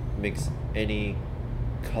custom mix any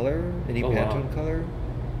color, any Pantone color.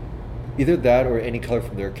 Either that or any color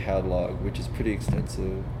from their catalog, which is pretty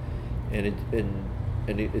extensive, and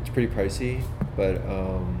it's pretty pricey, but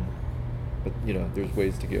you know, there's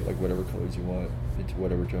ways to get like whatever colors you want into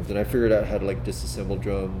whatever drums. And I figured out how to like disassemble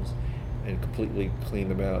drums and completely clean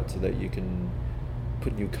them out so that you can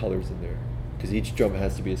put new colors in there, because each drum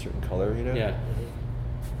has to be a certain color, you know. Yeah.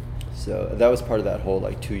 So that was part of that whole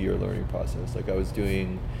like 2-year learning process. Like I was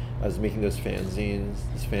making those fanzines.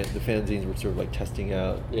 The fanzines were sort of like testing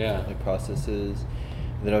out like processes.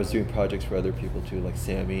 And then I was doing projects for other people too, like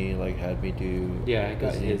Sammy like had me do. Yeah, I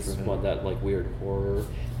got his one, that like weird horror.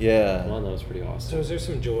 Yeah. One that was pretty awesome. So is there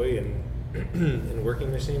some joy in in working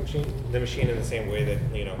the machine in the same way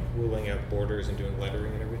that, you know, ruling out borders and doing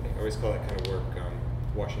lettering and everything? I always call that kind of work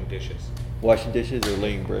washing dishes. Washing dishes or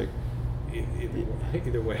laying brick.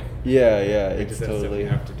 Either way. Yeah, It's just totally stuff you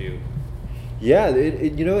have to do. Yeah,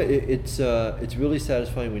 it's really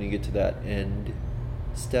satisfying when you get to that end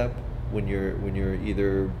step, when you're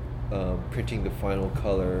either printing the final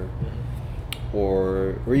color,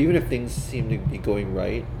 or even if things seem to be going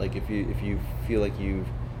right, like if you feel like you've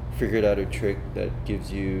figured out a trick that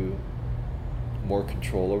gives you more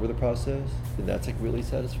control over the process, then that's like really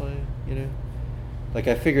satisfying, you know. Like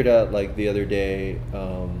I figured out like the other day,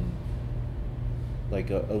 like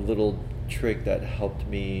a little trick that helped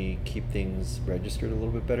me keep things registered a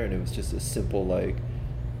little bit better, and it was just a simple like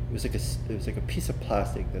it was like a piece of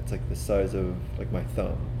plastic that's like the size of like my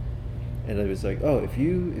thumb, and it was like, oh, if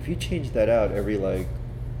you change that out every like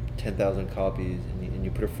 10,000 copies and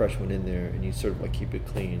you put a fresh one in there and you sort of like keep it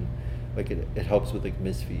clean, like it helps with like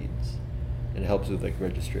misfeeds and it helps with like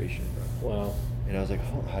registration. Wow. And I was like,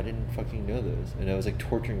 oh, I didn't fucking know this, and I was like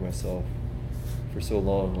torturing myself for so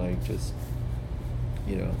long, like just,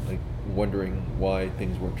 you know, like wondering why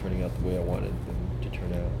things weren't turning out the way I wanted them to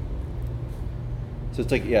turn out. So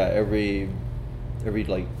it's like, yeah, every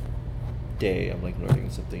like day I'm like learning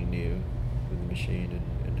something new with the machine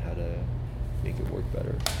and how to make it work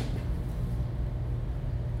better.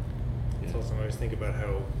 It's awesome. I always think about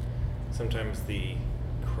how sometimes the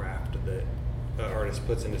craft that an artist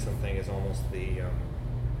puts into something is almost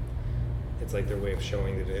it's like their way of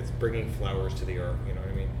showing that it's bringing flowers to the art, you know what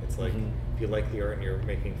I mean? It's like, if you like the art and you're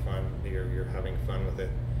making fun, you're having fun with it,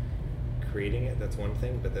 creating it, that's one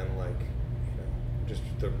thing, but then like, you know, just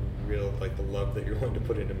the real, like the love that you're willing to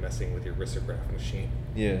put into messing with your risograph machine.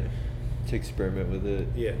 Yeah, to experiment with it.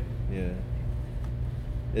 Yeah.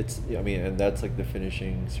 I mean, and that's like the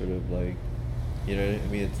finishing sort of like, you know, I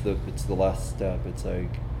mean, it's the last step. It's like,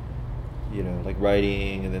 you know, like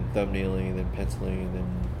writing and then thumbnailing and then penciling and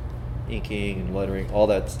then inking and lettering, all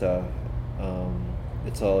that stuff.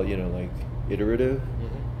 It's all, you know, like iterative.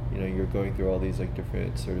 You know, you're going through all these like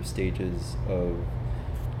different sort of stages of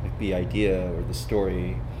like the idea or the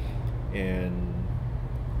story, and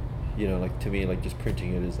you know, like to me, like just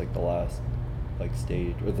printing it is like the last like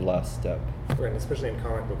stage or the last step. Right, and especially in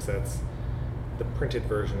comic books, that's the printed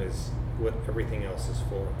version is what everything else is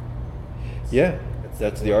for.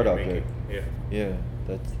 That's the art object. Yeah,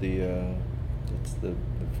 that's the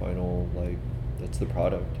final, like, that's the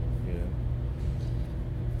product, you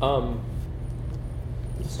know.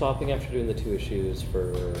 Stopping after doing the 2 issues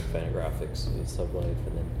for Fantagraphics and Sublife,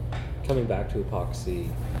 and then coming back to epoxy,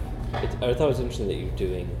 I thought it was interesting that you're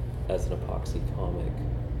doing as an epoxy comic,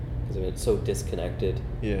 because I mean it's so disconnected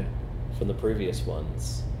from the previous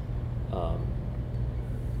ones.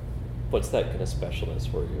 What's that kind of specialness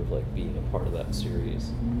for you of like being a part of that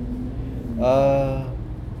series?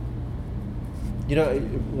 You know,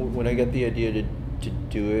 when I got the idea to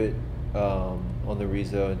do it on the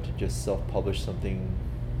Rezo and to just self-publish something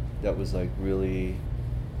that was like really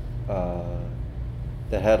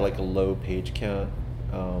that had like a low page count,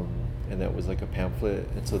 and that was like a pamphlet,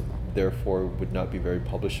 and so therefore would not be very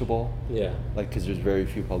publishable. Yeah. Like, because there's very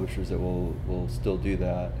few publishers that will still do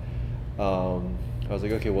that. I was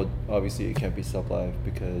like, okay, well, obviously it can't be Sublife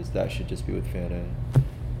because that should just be with Fana.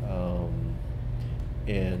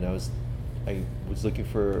 And I was looking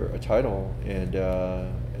for a title, and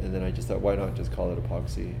then I just thought, why not just call it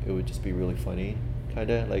Epoxy? It would just be really funny, kind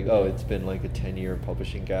of like, oh, it's been like a 10-year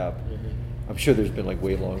publishing gap. I'm sure there's been like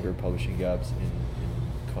way longer publishing gaps in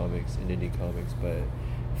comics, in indie comics, but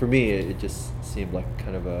for me, it just seemed like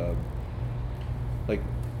kind of a, like,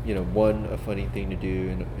 you know, one, a funny thing to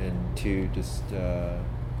do, and two, just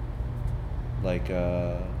like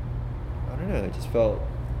I don't know, it just felt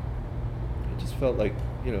like,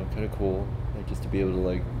 you know, kind of cool, like just to be able to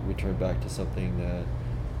like return back to something that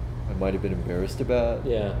I might have been embarrassed about.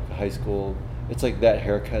 Yeah. High school, it's like that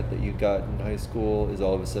haircut that you got in high school is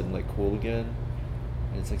all of a sudden like cool again,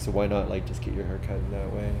 and it's like, so why not like just get your hair cut in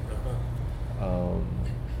that way?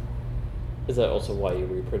 Is that also why you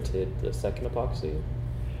reprinted the second Epoxy?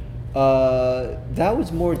 That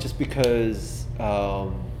was more just because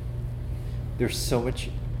there's so much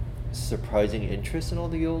surprising interest in all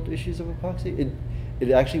the old issues of Epoxy.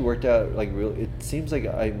 It actually worked out like real. It seems like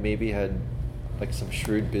I maybe had like some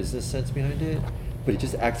shrewd business sense behind it, but it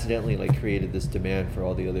just accidentally like created this demand for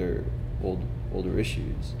all the other older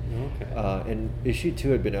issues. Okay. And issue 2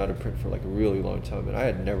 had been out of print for like a really long time, and I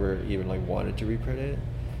had never even like wanted to reprint it.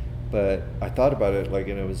 But I thought about it, like,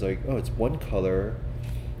 and I was like, oh, it's one color.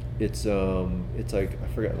 It's like, I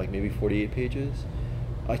forgot, like maybe 48 pages.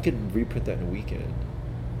 I could reprint that in a weekend.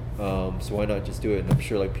 So why not just do it? And I'm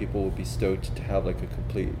sure like people would be stoked to have like a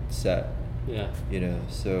complete set. Yeah. You know,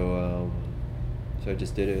 so I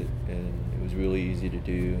just did it, and it was really easy to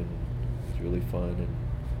do, and it was really fun, and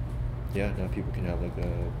yeah, now people can have like a,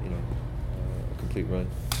 you know, a complete run.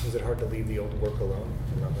 Was it hard to leave the old work alone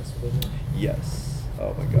and not mess with it? Yes.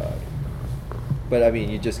 Oh my God. But I mean,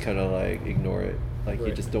 you just kind of like ignore it. Like, right.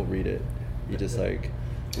 You just don't read it. You just like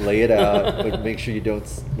lay it out, but make sure you don't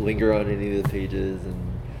linger on any of the pages.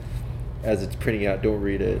 And as it's printing out, don't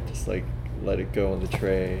read it. Just like let it go on the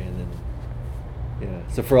tray, and then yeah.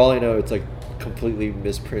 So for all I know, it's like completely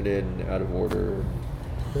misprinted and out of order,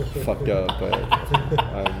 and fucked up. But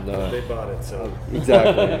I'm not. They bought it, so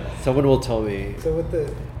exactly. Someone will tell me. So with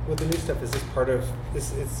the new stuff, is this part of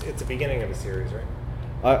this? It's the beginning of a series, right?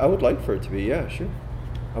 I would like for it to be, yeah, sure.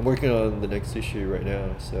 I'm working on the next issue right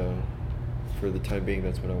now, so for the time being,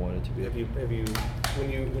 that's what I want it to be. Have you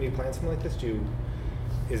when you plan something like this,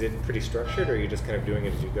 is it pretty structured, or are you just kind of doing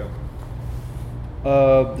it as you go?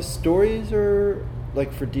 The stories are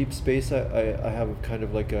like, for Deep Space, I have kind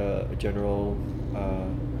of like a general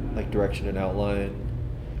like direction and outline.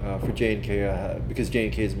 For J&K, I have, because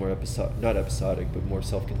J&K is more not episodic, but more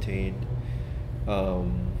self-contained.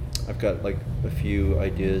 I've got like a few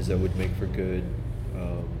ideas that would make for good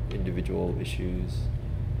individual issues,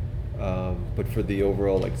 but for the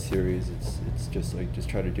overall like series, it's just like, just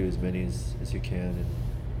try to do as many as you can,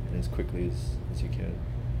 and as quickly as you can.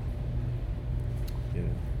 Yeah,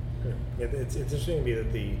 it's interesting to me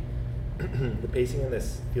that the pacing in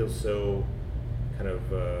this feels so kind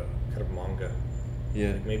of manga.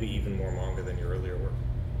 Yeah. Like maybe even more manga than your earlier work.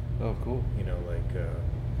 Oh, cool. You know, like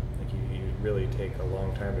you really take a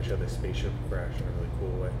long time to show the spaceship crash in a really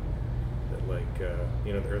cool way. That like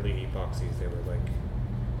you know, the early epoxies, they were like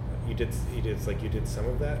you did some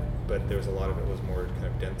of that, but there was a lot of it was more kind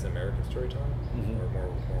of dense American storytelling, or more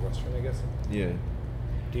Western, I guess. Yeah.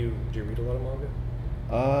 Do you read a lot of manga?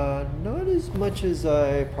 Not as much as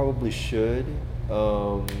I probably should.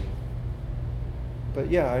 But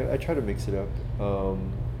yeah, I try to mix it up.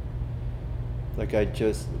 Like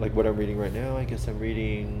like what I'm reading right now, I guess I'm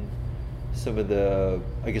reading some of the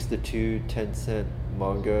 2 10-cent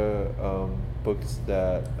manga books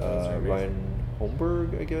that Ryan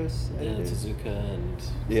Holmberg, I guess. Yeah, Tezuka and...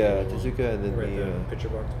 Yeah, Tezuka, and then the Picture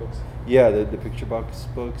Box books? Yeah, the Picture Box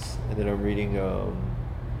books. And then I'm reading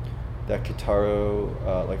that Kitaro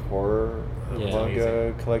like horror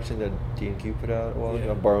manga collection that D&Q put out a while ago.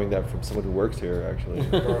 I'm borrowing that from someone who works here, actually.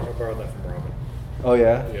 I borrowed that from Robin. Oh,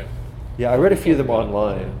 yeah? Yeah. Yeah, I read a few of them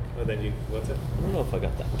online. Oh, then what's it? I don't know if I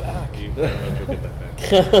got that back. I don't know if you'll get that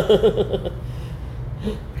back.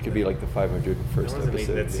 It could be like the 501st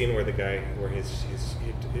episode. That scene where the guy, where it's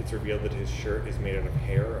revealed that his shirt is made out of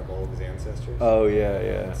hair of all of his ancestors. Oh, yeah.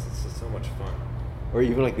 It's so much fun. Or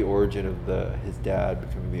even like the origin of his dad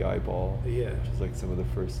becoming the eyeball. Yeah. Which is like some of the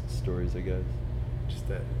first stories, I guess. Just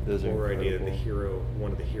that Those horror are idea that incredible.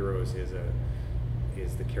 one of the heroes is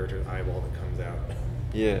the character's eyeball that comes out.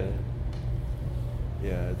 Yeah.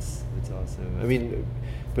 Yeah, it's awesome. I mean,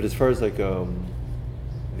 but as far as like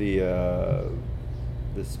the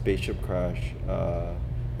spaceship crash,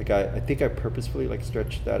 like I think I purposefully like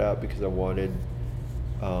stretched that out because I wanted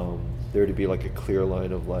there to be like a clear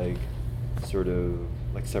line of like sort of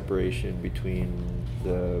like separation between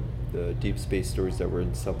the deep space stories that were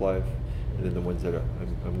in Sublife and then the ones that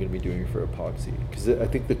I'm going to be doing for Epoxy, because I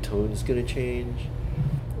think the tone's going to change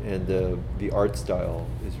and the art style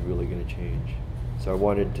is really going to change. So I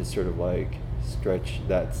wanted to sort of like stretch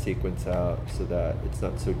that sequence out so that it's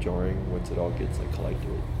not so jarring once it all gets like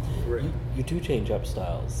collected. Right. You do change up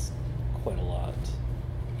styles quite a lot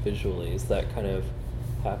visually. Is that kind of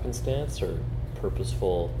happenstance or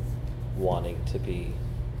purposeful wanting to be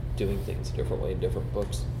doing things a different way in different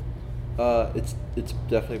books? It's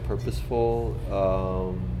definitely purposeful,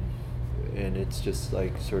 and it's just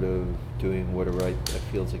like sort of doing whatever I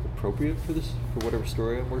feel is like appropriate for whatever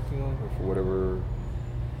story I'm working on, or for whatever,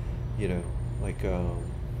 you know, like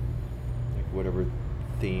whatever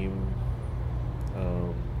theme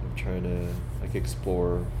I'm trying to like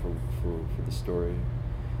explore for the story.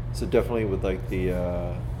 So definitely with like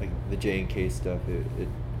the J&K stuff, it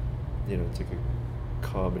you know, it's like a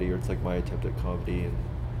comedy, or it's like my attempt at comedy, and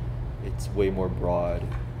it's way more broad.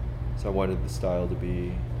 So I wanted the style to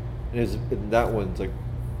be, and that one's like,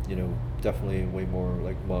 you know, definitely way more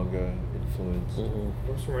like manga influence.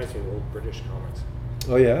 Mm-hmm. This reminds me of old British comics.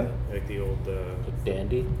 Oh yeah, like the old like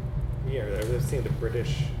Dandy. Yeah, I've seen the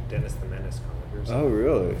British Dennis the Menace comic. Oh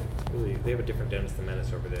really? Really, they have a different Dennis the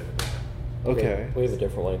Menace over there. Okay. We have a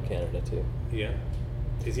different one in Canada too. Yeah.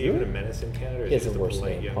 Is he even a menace in Canada? Or He has is the worst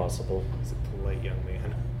name possible. He's a polite young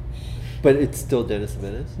man. But it's still Dennis the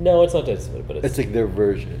Menace? No, it's not Dennis the Menace, but it's like their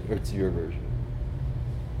version, or it's your version.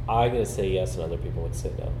 I'm gonna say yes, and other people would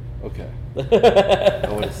say no. Okay. I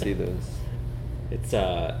want to see those. It's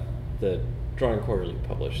the Drawing Quarterly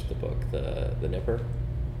published the book, the Nipper.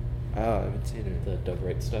 Oh, I haven't seen it. The Doug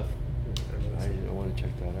Wright stuff. I want to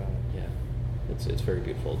check that out. Yeah, it's very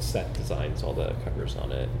beautiful. It's set designs, all the covers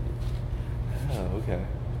on it. Oh, okay.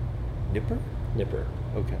 Nipper? Nipper.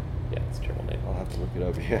 Okay. Yeah, it's a terrible name. I'll have to look it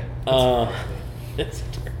up. Yeah. It's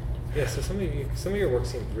terrible. Yeah. So some of your work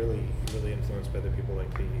seemed really, really influenced by the people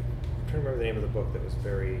like the. I'm trying to remember the name of the book that was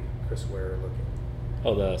very Chris Ware looking.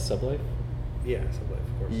 Oh, the Sublife. Yeah, Sublife,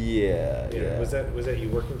 of course. Yeah. Was that you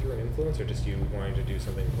working through an influence, or just you wanting to do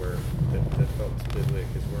something where that felt specifically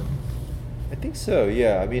like his work? I think so.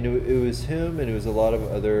 Yeah. I mean, it was him, and it was a lot of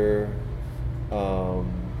other.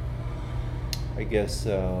 I guess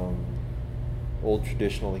old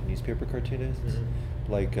traditional like newspaper cartoonists.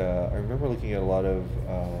 Mm-hmm. Like I remember looking at a lot of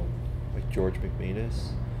like George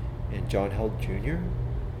McManus and John Held Jr.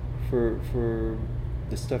 for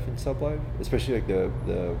the stuff in Sublife, especially like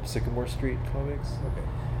the Sycamore Street comics. Okay.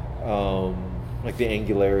 Like the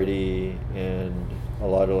angularity and a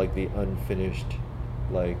lot of like the unfinished,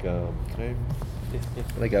 like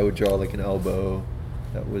like I would draw like an elbow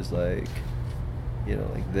that was like, you know,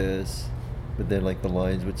 like this, but then like the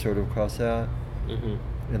lines would sort of cross out. Mm-hmm.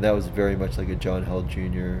 And that was very much like a John Held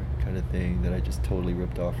Jr. kind of thing that I just totally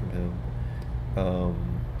ripped off from him.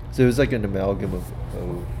 So it was like an amalgam of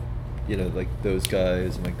you know, like those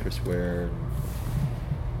guys and like Chris Ware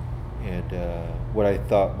and what I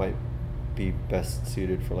thought might be best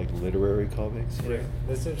suited for like literary comics. Right.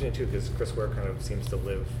 That's interesting too, because Chris Ware kind of seems to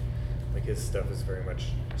live, like his stuff is very much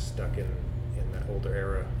stuck in that older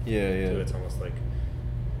era. Yeah. So it's almost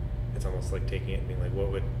like taking it and being like, what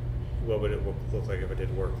would it look like if it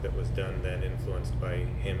did work that was done then, influenced by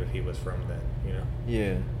him if he was from then, you know?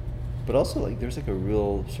 Yeah. But also like there's like a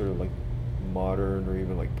real sort of like modern or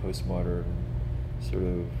even like postmodern sort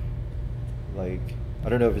of like, I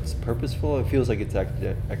don't know if it's purposeful, it feels like it's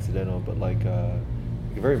accidental, but like a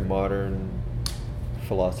very modern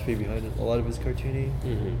philosophy behind a lot of his cartooning.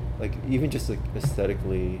 Mm-hmm. Like even just like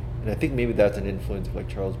aesthetically, and I think maybe that's an influence of like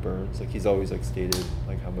Charles Burns. Like he's always like stated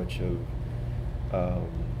like how much of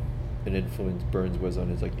an influence Burns was on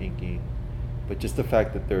his like inking, but just the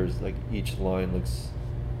fact that there's like each line looks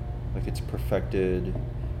like it's perfected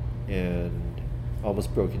and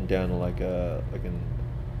almost broken down to like an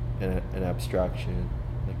abstraction.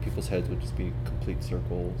 Like people's heads would just be complete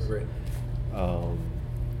circles. Right.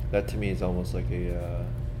 That to me is almost like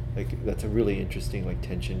like that's a really interesting like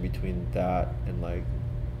tension between that and like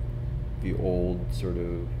the old sort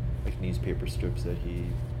of like newspaper strips that he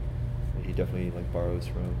definitely like borrows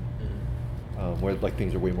from. Mm-hmm. Where like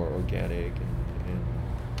things are way more organic and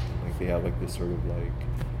like they have like this sort of like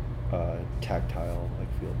tactile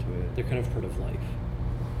like feel to it. They're kind of part of life.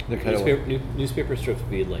 They're kind of newspaper strips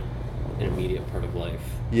would be like an immediate part of life.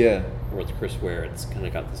 Yeah. Where with Chris Ware, it's kind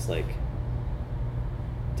of got this like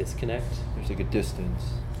disconnect. There's like a distance.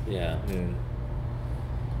 Yeah. Yeah.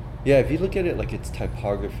 Yeah, if you look at it like it's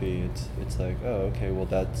typography, it's like, oh, okay, well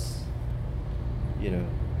that's,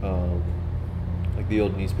 like the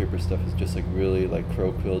old newspaper stuff is just like really like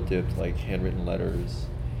crow quill dipped like handwritten letters,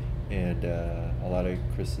 and a lot of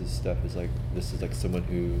Chris's stuff is like, this is like someone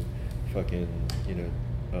who fucking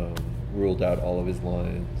ruled out all of his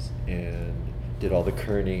lines and did all the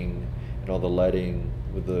kerning and all the leading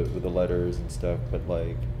with the letters and stuff, but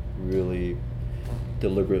like really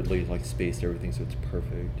deliberately like spaced everything so it's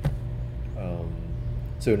perfect.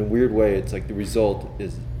 So in a weird way, it's like the result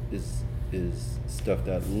is stuff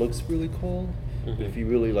that looks really cool. Mm-hmm. But if you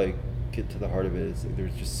really like get to the heart of it, it's like,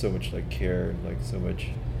 there's just so much like care and like so much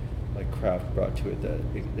like craft brought to it that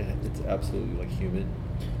it's absolutely like human.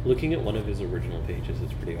 Looking at one of his original pages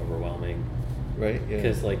is pretty overwhelming. Right? Yeah.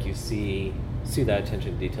 Because like you see that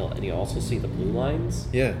attention to detail, and you also see the blue lines.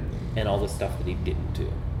 Yeah. And all the stuff that he didn't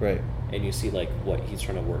do. Right. And you see like what he's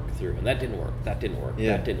trying to work through, and that didn't work,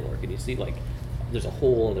 Yeah. that didn't work, and you see like there's a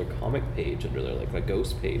whole other comic page under there, like a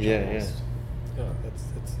ghost page. Yeah, almost. Yeah.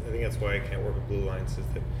 I think that's why I can't work with blue lines, is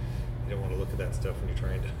that you don't want to look at that stuff when you're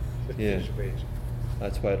trying to finish a page.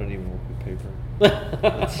 That's why I don't even work with paper.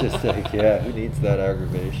 It's just like, who needs that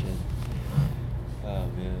aggravation? Oh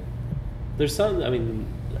man. There's some. I mean,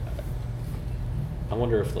 I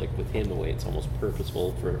wonder if like with him, the way it's almost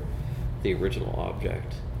purposeful for the original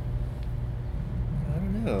object. I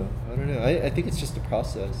don't know. I think it's just a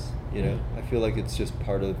process. I feel like it's just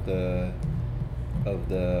part of the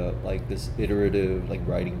like this iterative like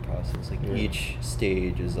writing process. Like each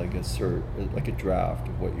stage is like a draft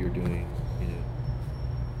of what you're doing.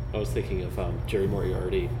 I was thinking of Jerry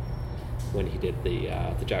Moriarty when he did the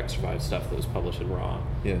Jack Survive stuff that was published in Raw.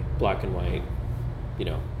 Yeah. Black and white.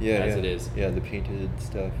 As it is. Yeah, the painted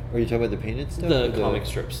stuff. Are you talking about the painted stuff? The comic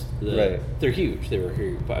strips. Right. They're huge. They were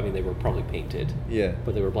huge, but I mean, they were probably painted. Yeah.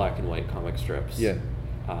 But they were black and white comic strips. Yeah.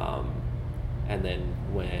 And then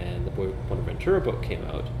when the Boy Bonaventura book came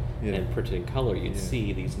out and printed in color, you'd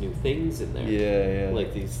see these new things in there. Yeah.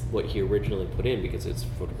 Like these, what he originally put in, because it's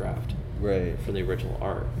photographed. Right. From the original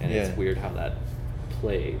art. And it's weird how that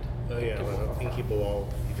played. Oh yeah, well, I think you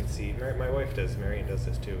can see, my wife does, Marion does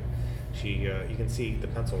this too. She, you can see the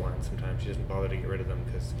pencil lines sometimes. She doesn't bother to get rid of them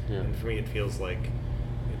because, and for me, it feels like,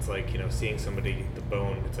 it's like, seeing somebody, the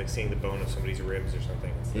bone, it's like seeing the bone of somebody's ribs or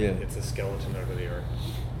something. It's like, it's a skeleton out of the art.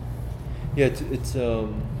 Yeah, it's I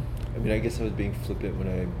mean, I guess I was being flippant when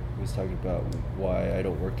I was talking about why I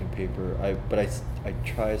don't work in paper. But I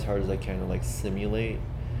try as hard as I can to like simulate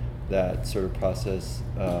that sort of process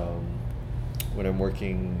when I'm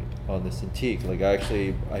working on the Cintiq. Like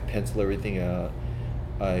I pencil everything out.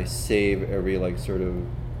 I save every like sort of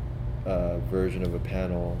version of a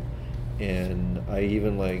panel, and I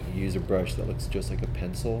even like use a brush that looks just like a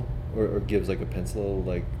pencil or gives like a pencil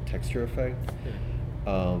like texture effect.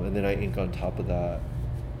 And then I ink on top of that.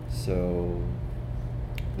 So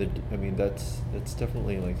that's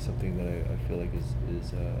definitely like something that I feel like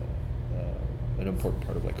is an important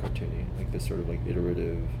part of like cartooning, like this sort of like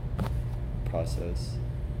iterative process.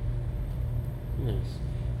 Nice.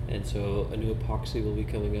 And so a new epoxy will be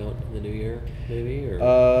coming out in the new year, maybe?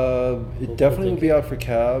 Or it definitely will be out for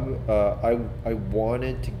Cab. I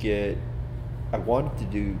wanted to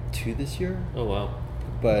do 2 this year. Oh wow.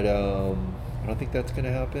 But I don't think that's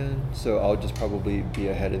gonna happen. So I'll just probably be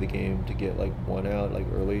ahead of the game to get like 1 out like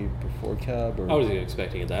early before Cab. Or I wasn't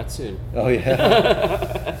expecting it that soon. Oh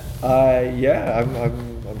yeah.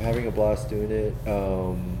 I'm having a blast doing it.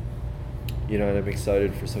 And I'm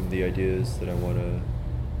excited for some of the ideas that I want to,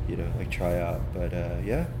 like try out. But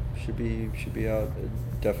should be out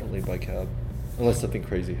definitely by Cab, unless something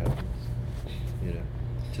crazy happens,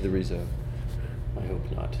 to the Rizzo. I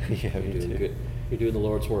hope not. Yeah, me too. Good. You're doing the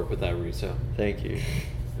Lord's work with that Rizzo. Thank you.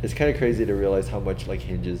 It's kind of crazy to realize how much like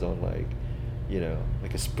hinges on like,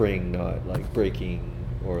 like a spring not like breaking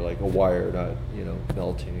or like a wire not,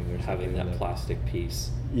 melting or something. Having that plastic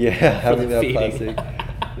piece. Yeah, having that feeding. plastic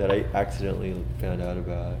that I accidentally found out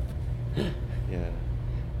about. Yeah.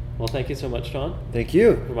 Well, thank you so much, John. Thank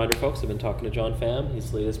you. Reminder, folks, I've been talking to John Pham.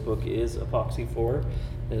 His latest book is Epoxy 4,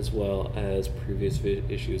 as well as previous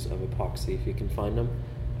issues of Epoxy, if you can find them,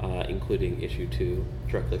 including issue 2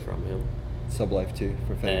 directly from him. Sublife 2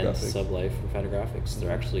 for Fantagraphics. And Sublife for Fantagraphics.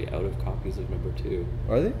 They're actually out of copies of number 2.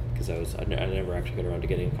 Are they? Because I never actually got around to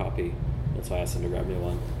getting a copy, and so I asked them to grab me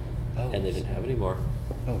one. Oh, and they didn't have any more.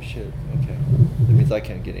 Oh shit, okay. That means I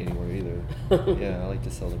can't get anywhere either. Yeah, I like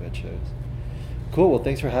to sell them at shows. Cool, well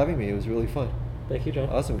thanks for having me. It was really fun. Thank you, John.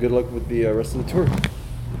 Awesome, good luck with the rest of the tour.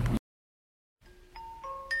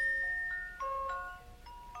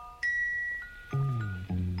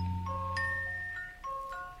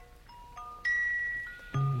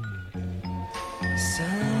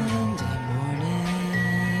 Sunday morning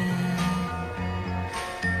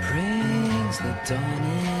brings the dawn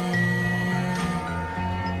in.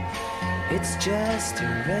 It's just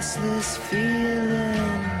a restless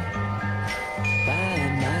feeling by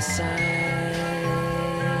my side.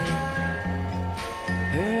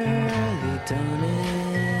 Early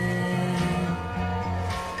dawning,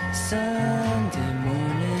 Sunday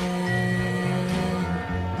morning.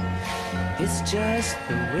 It's just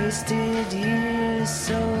the wasted years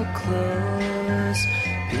so close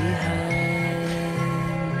behind.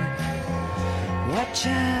 Watch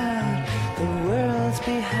out, the world's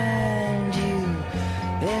behind you.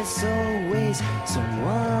 There's always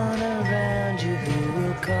someone around you who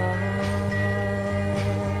will call.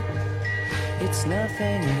 It's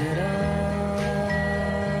nothing at all.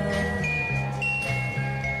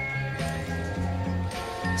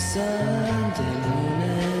 Sunday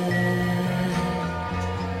morning,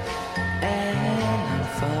 and I'm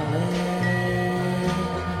falling.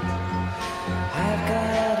 I've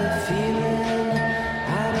got a feeling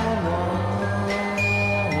I don't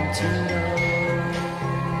want to know.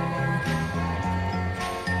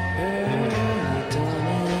 Early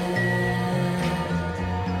dawning,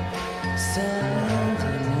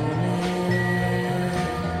 Sunday morning.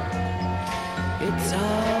 It's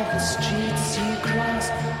all the streets you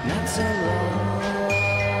crossed not so long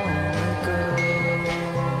ago.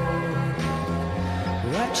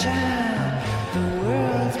 Watch out, the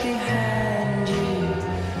world's behind you.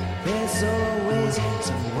 There's always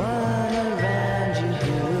someone around you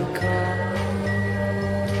who will call.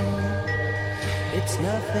 It's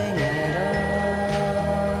nothing at all.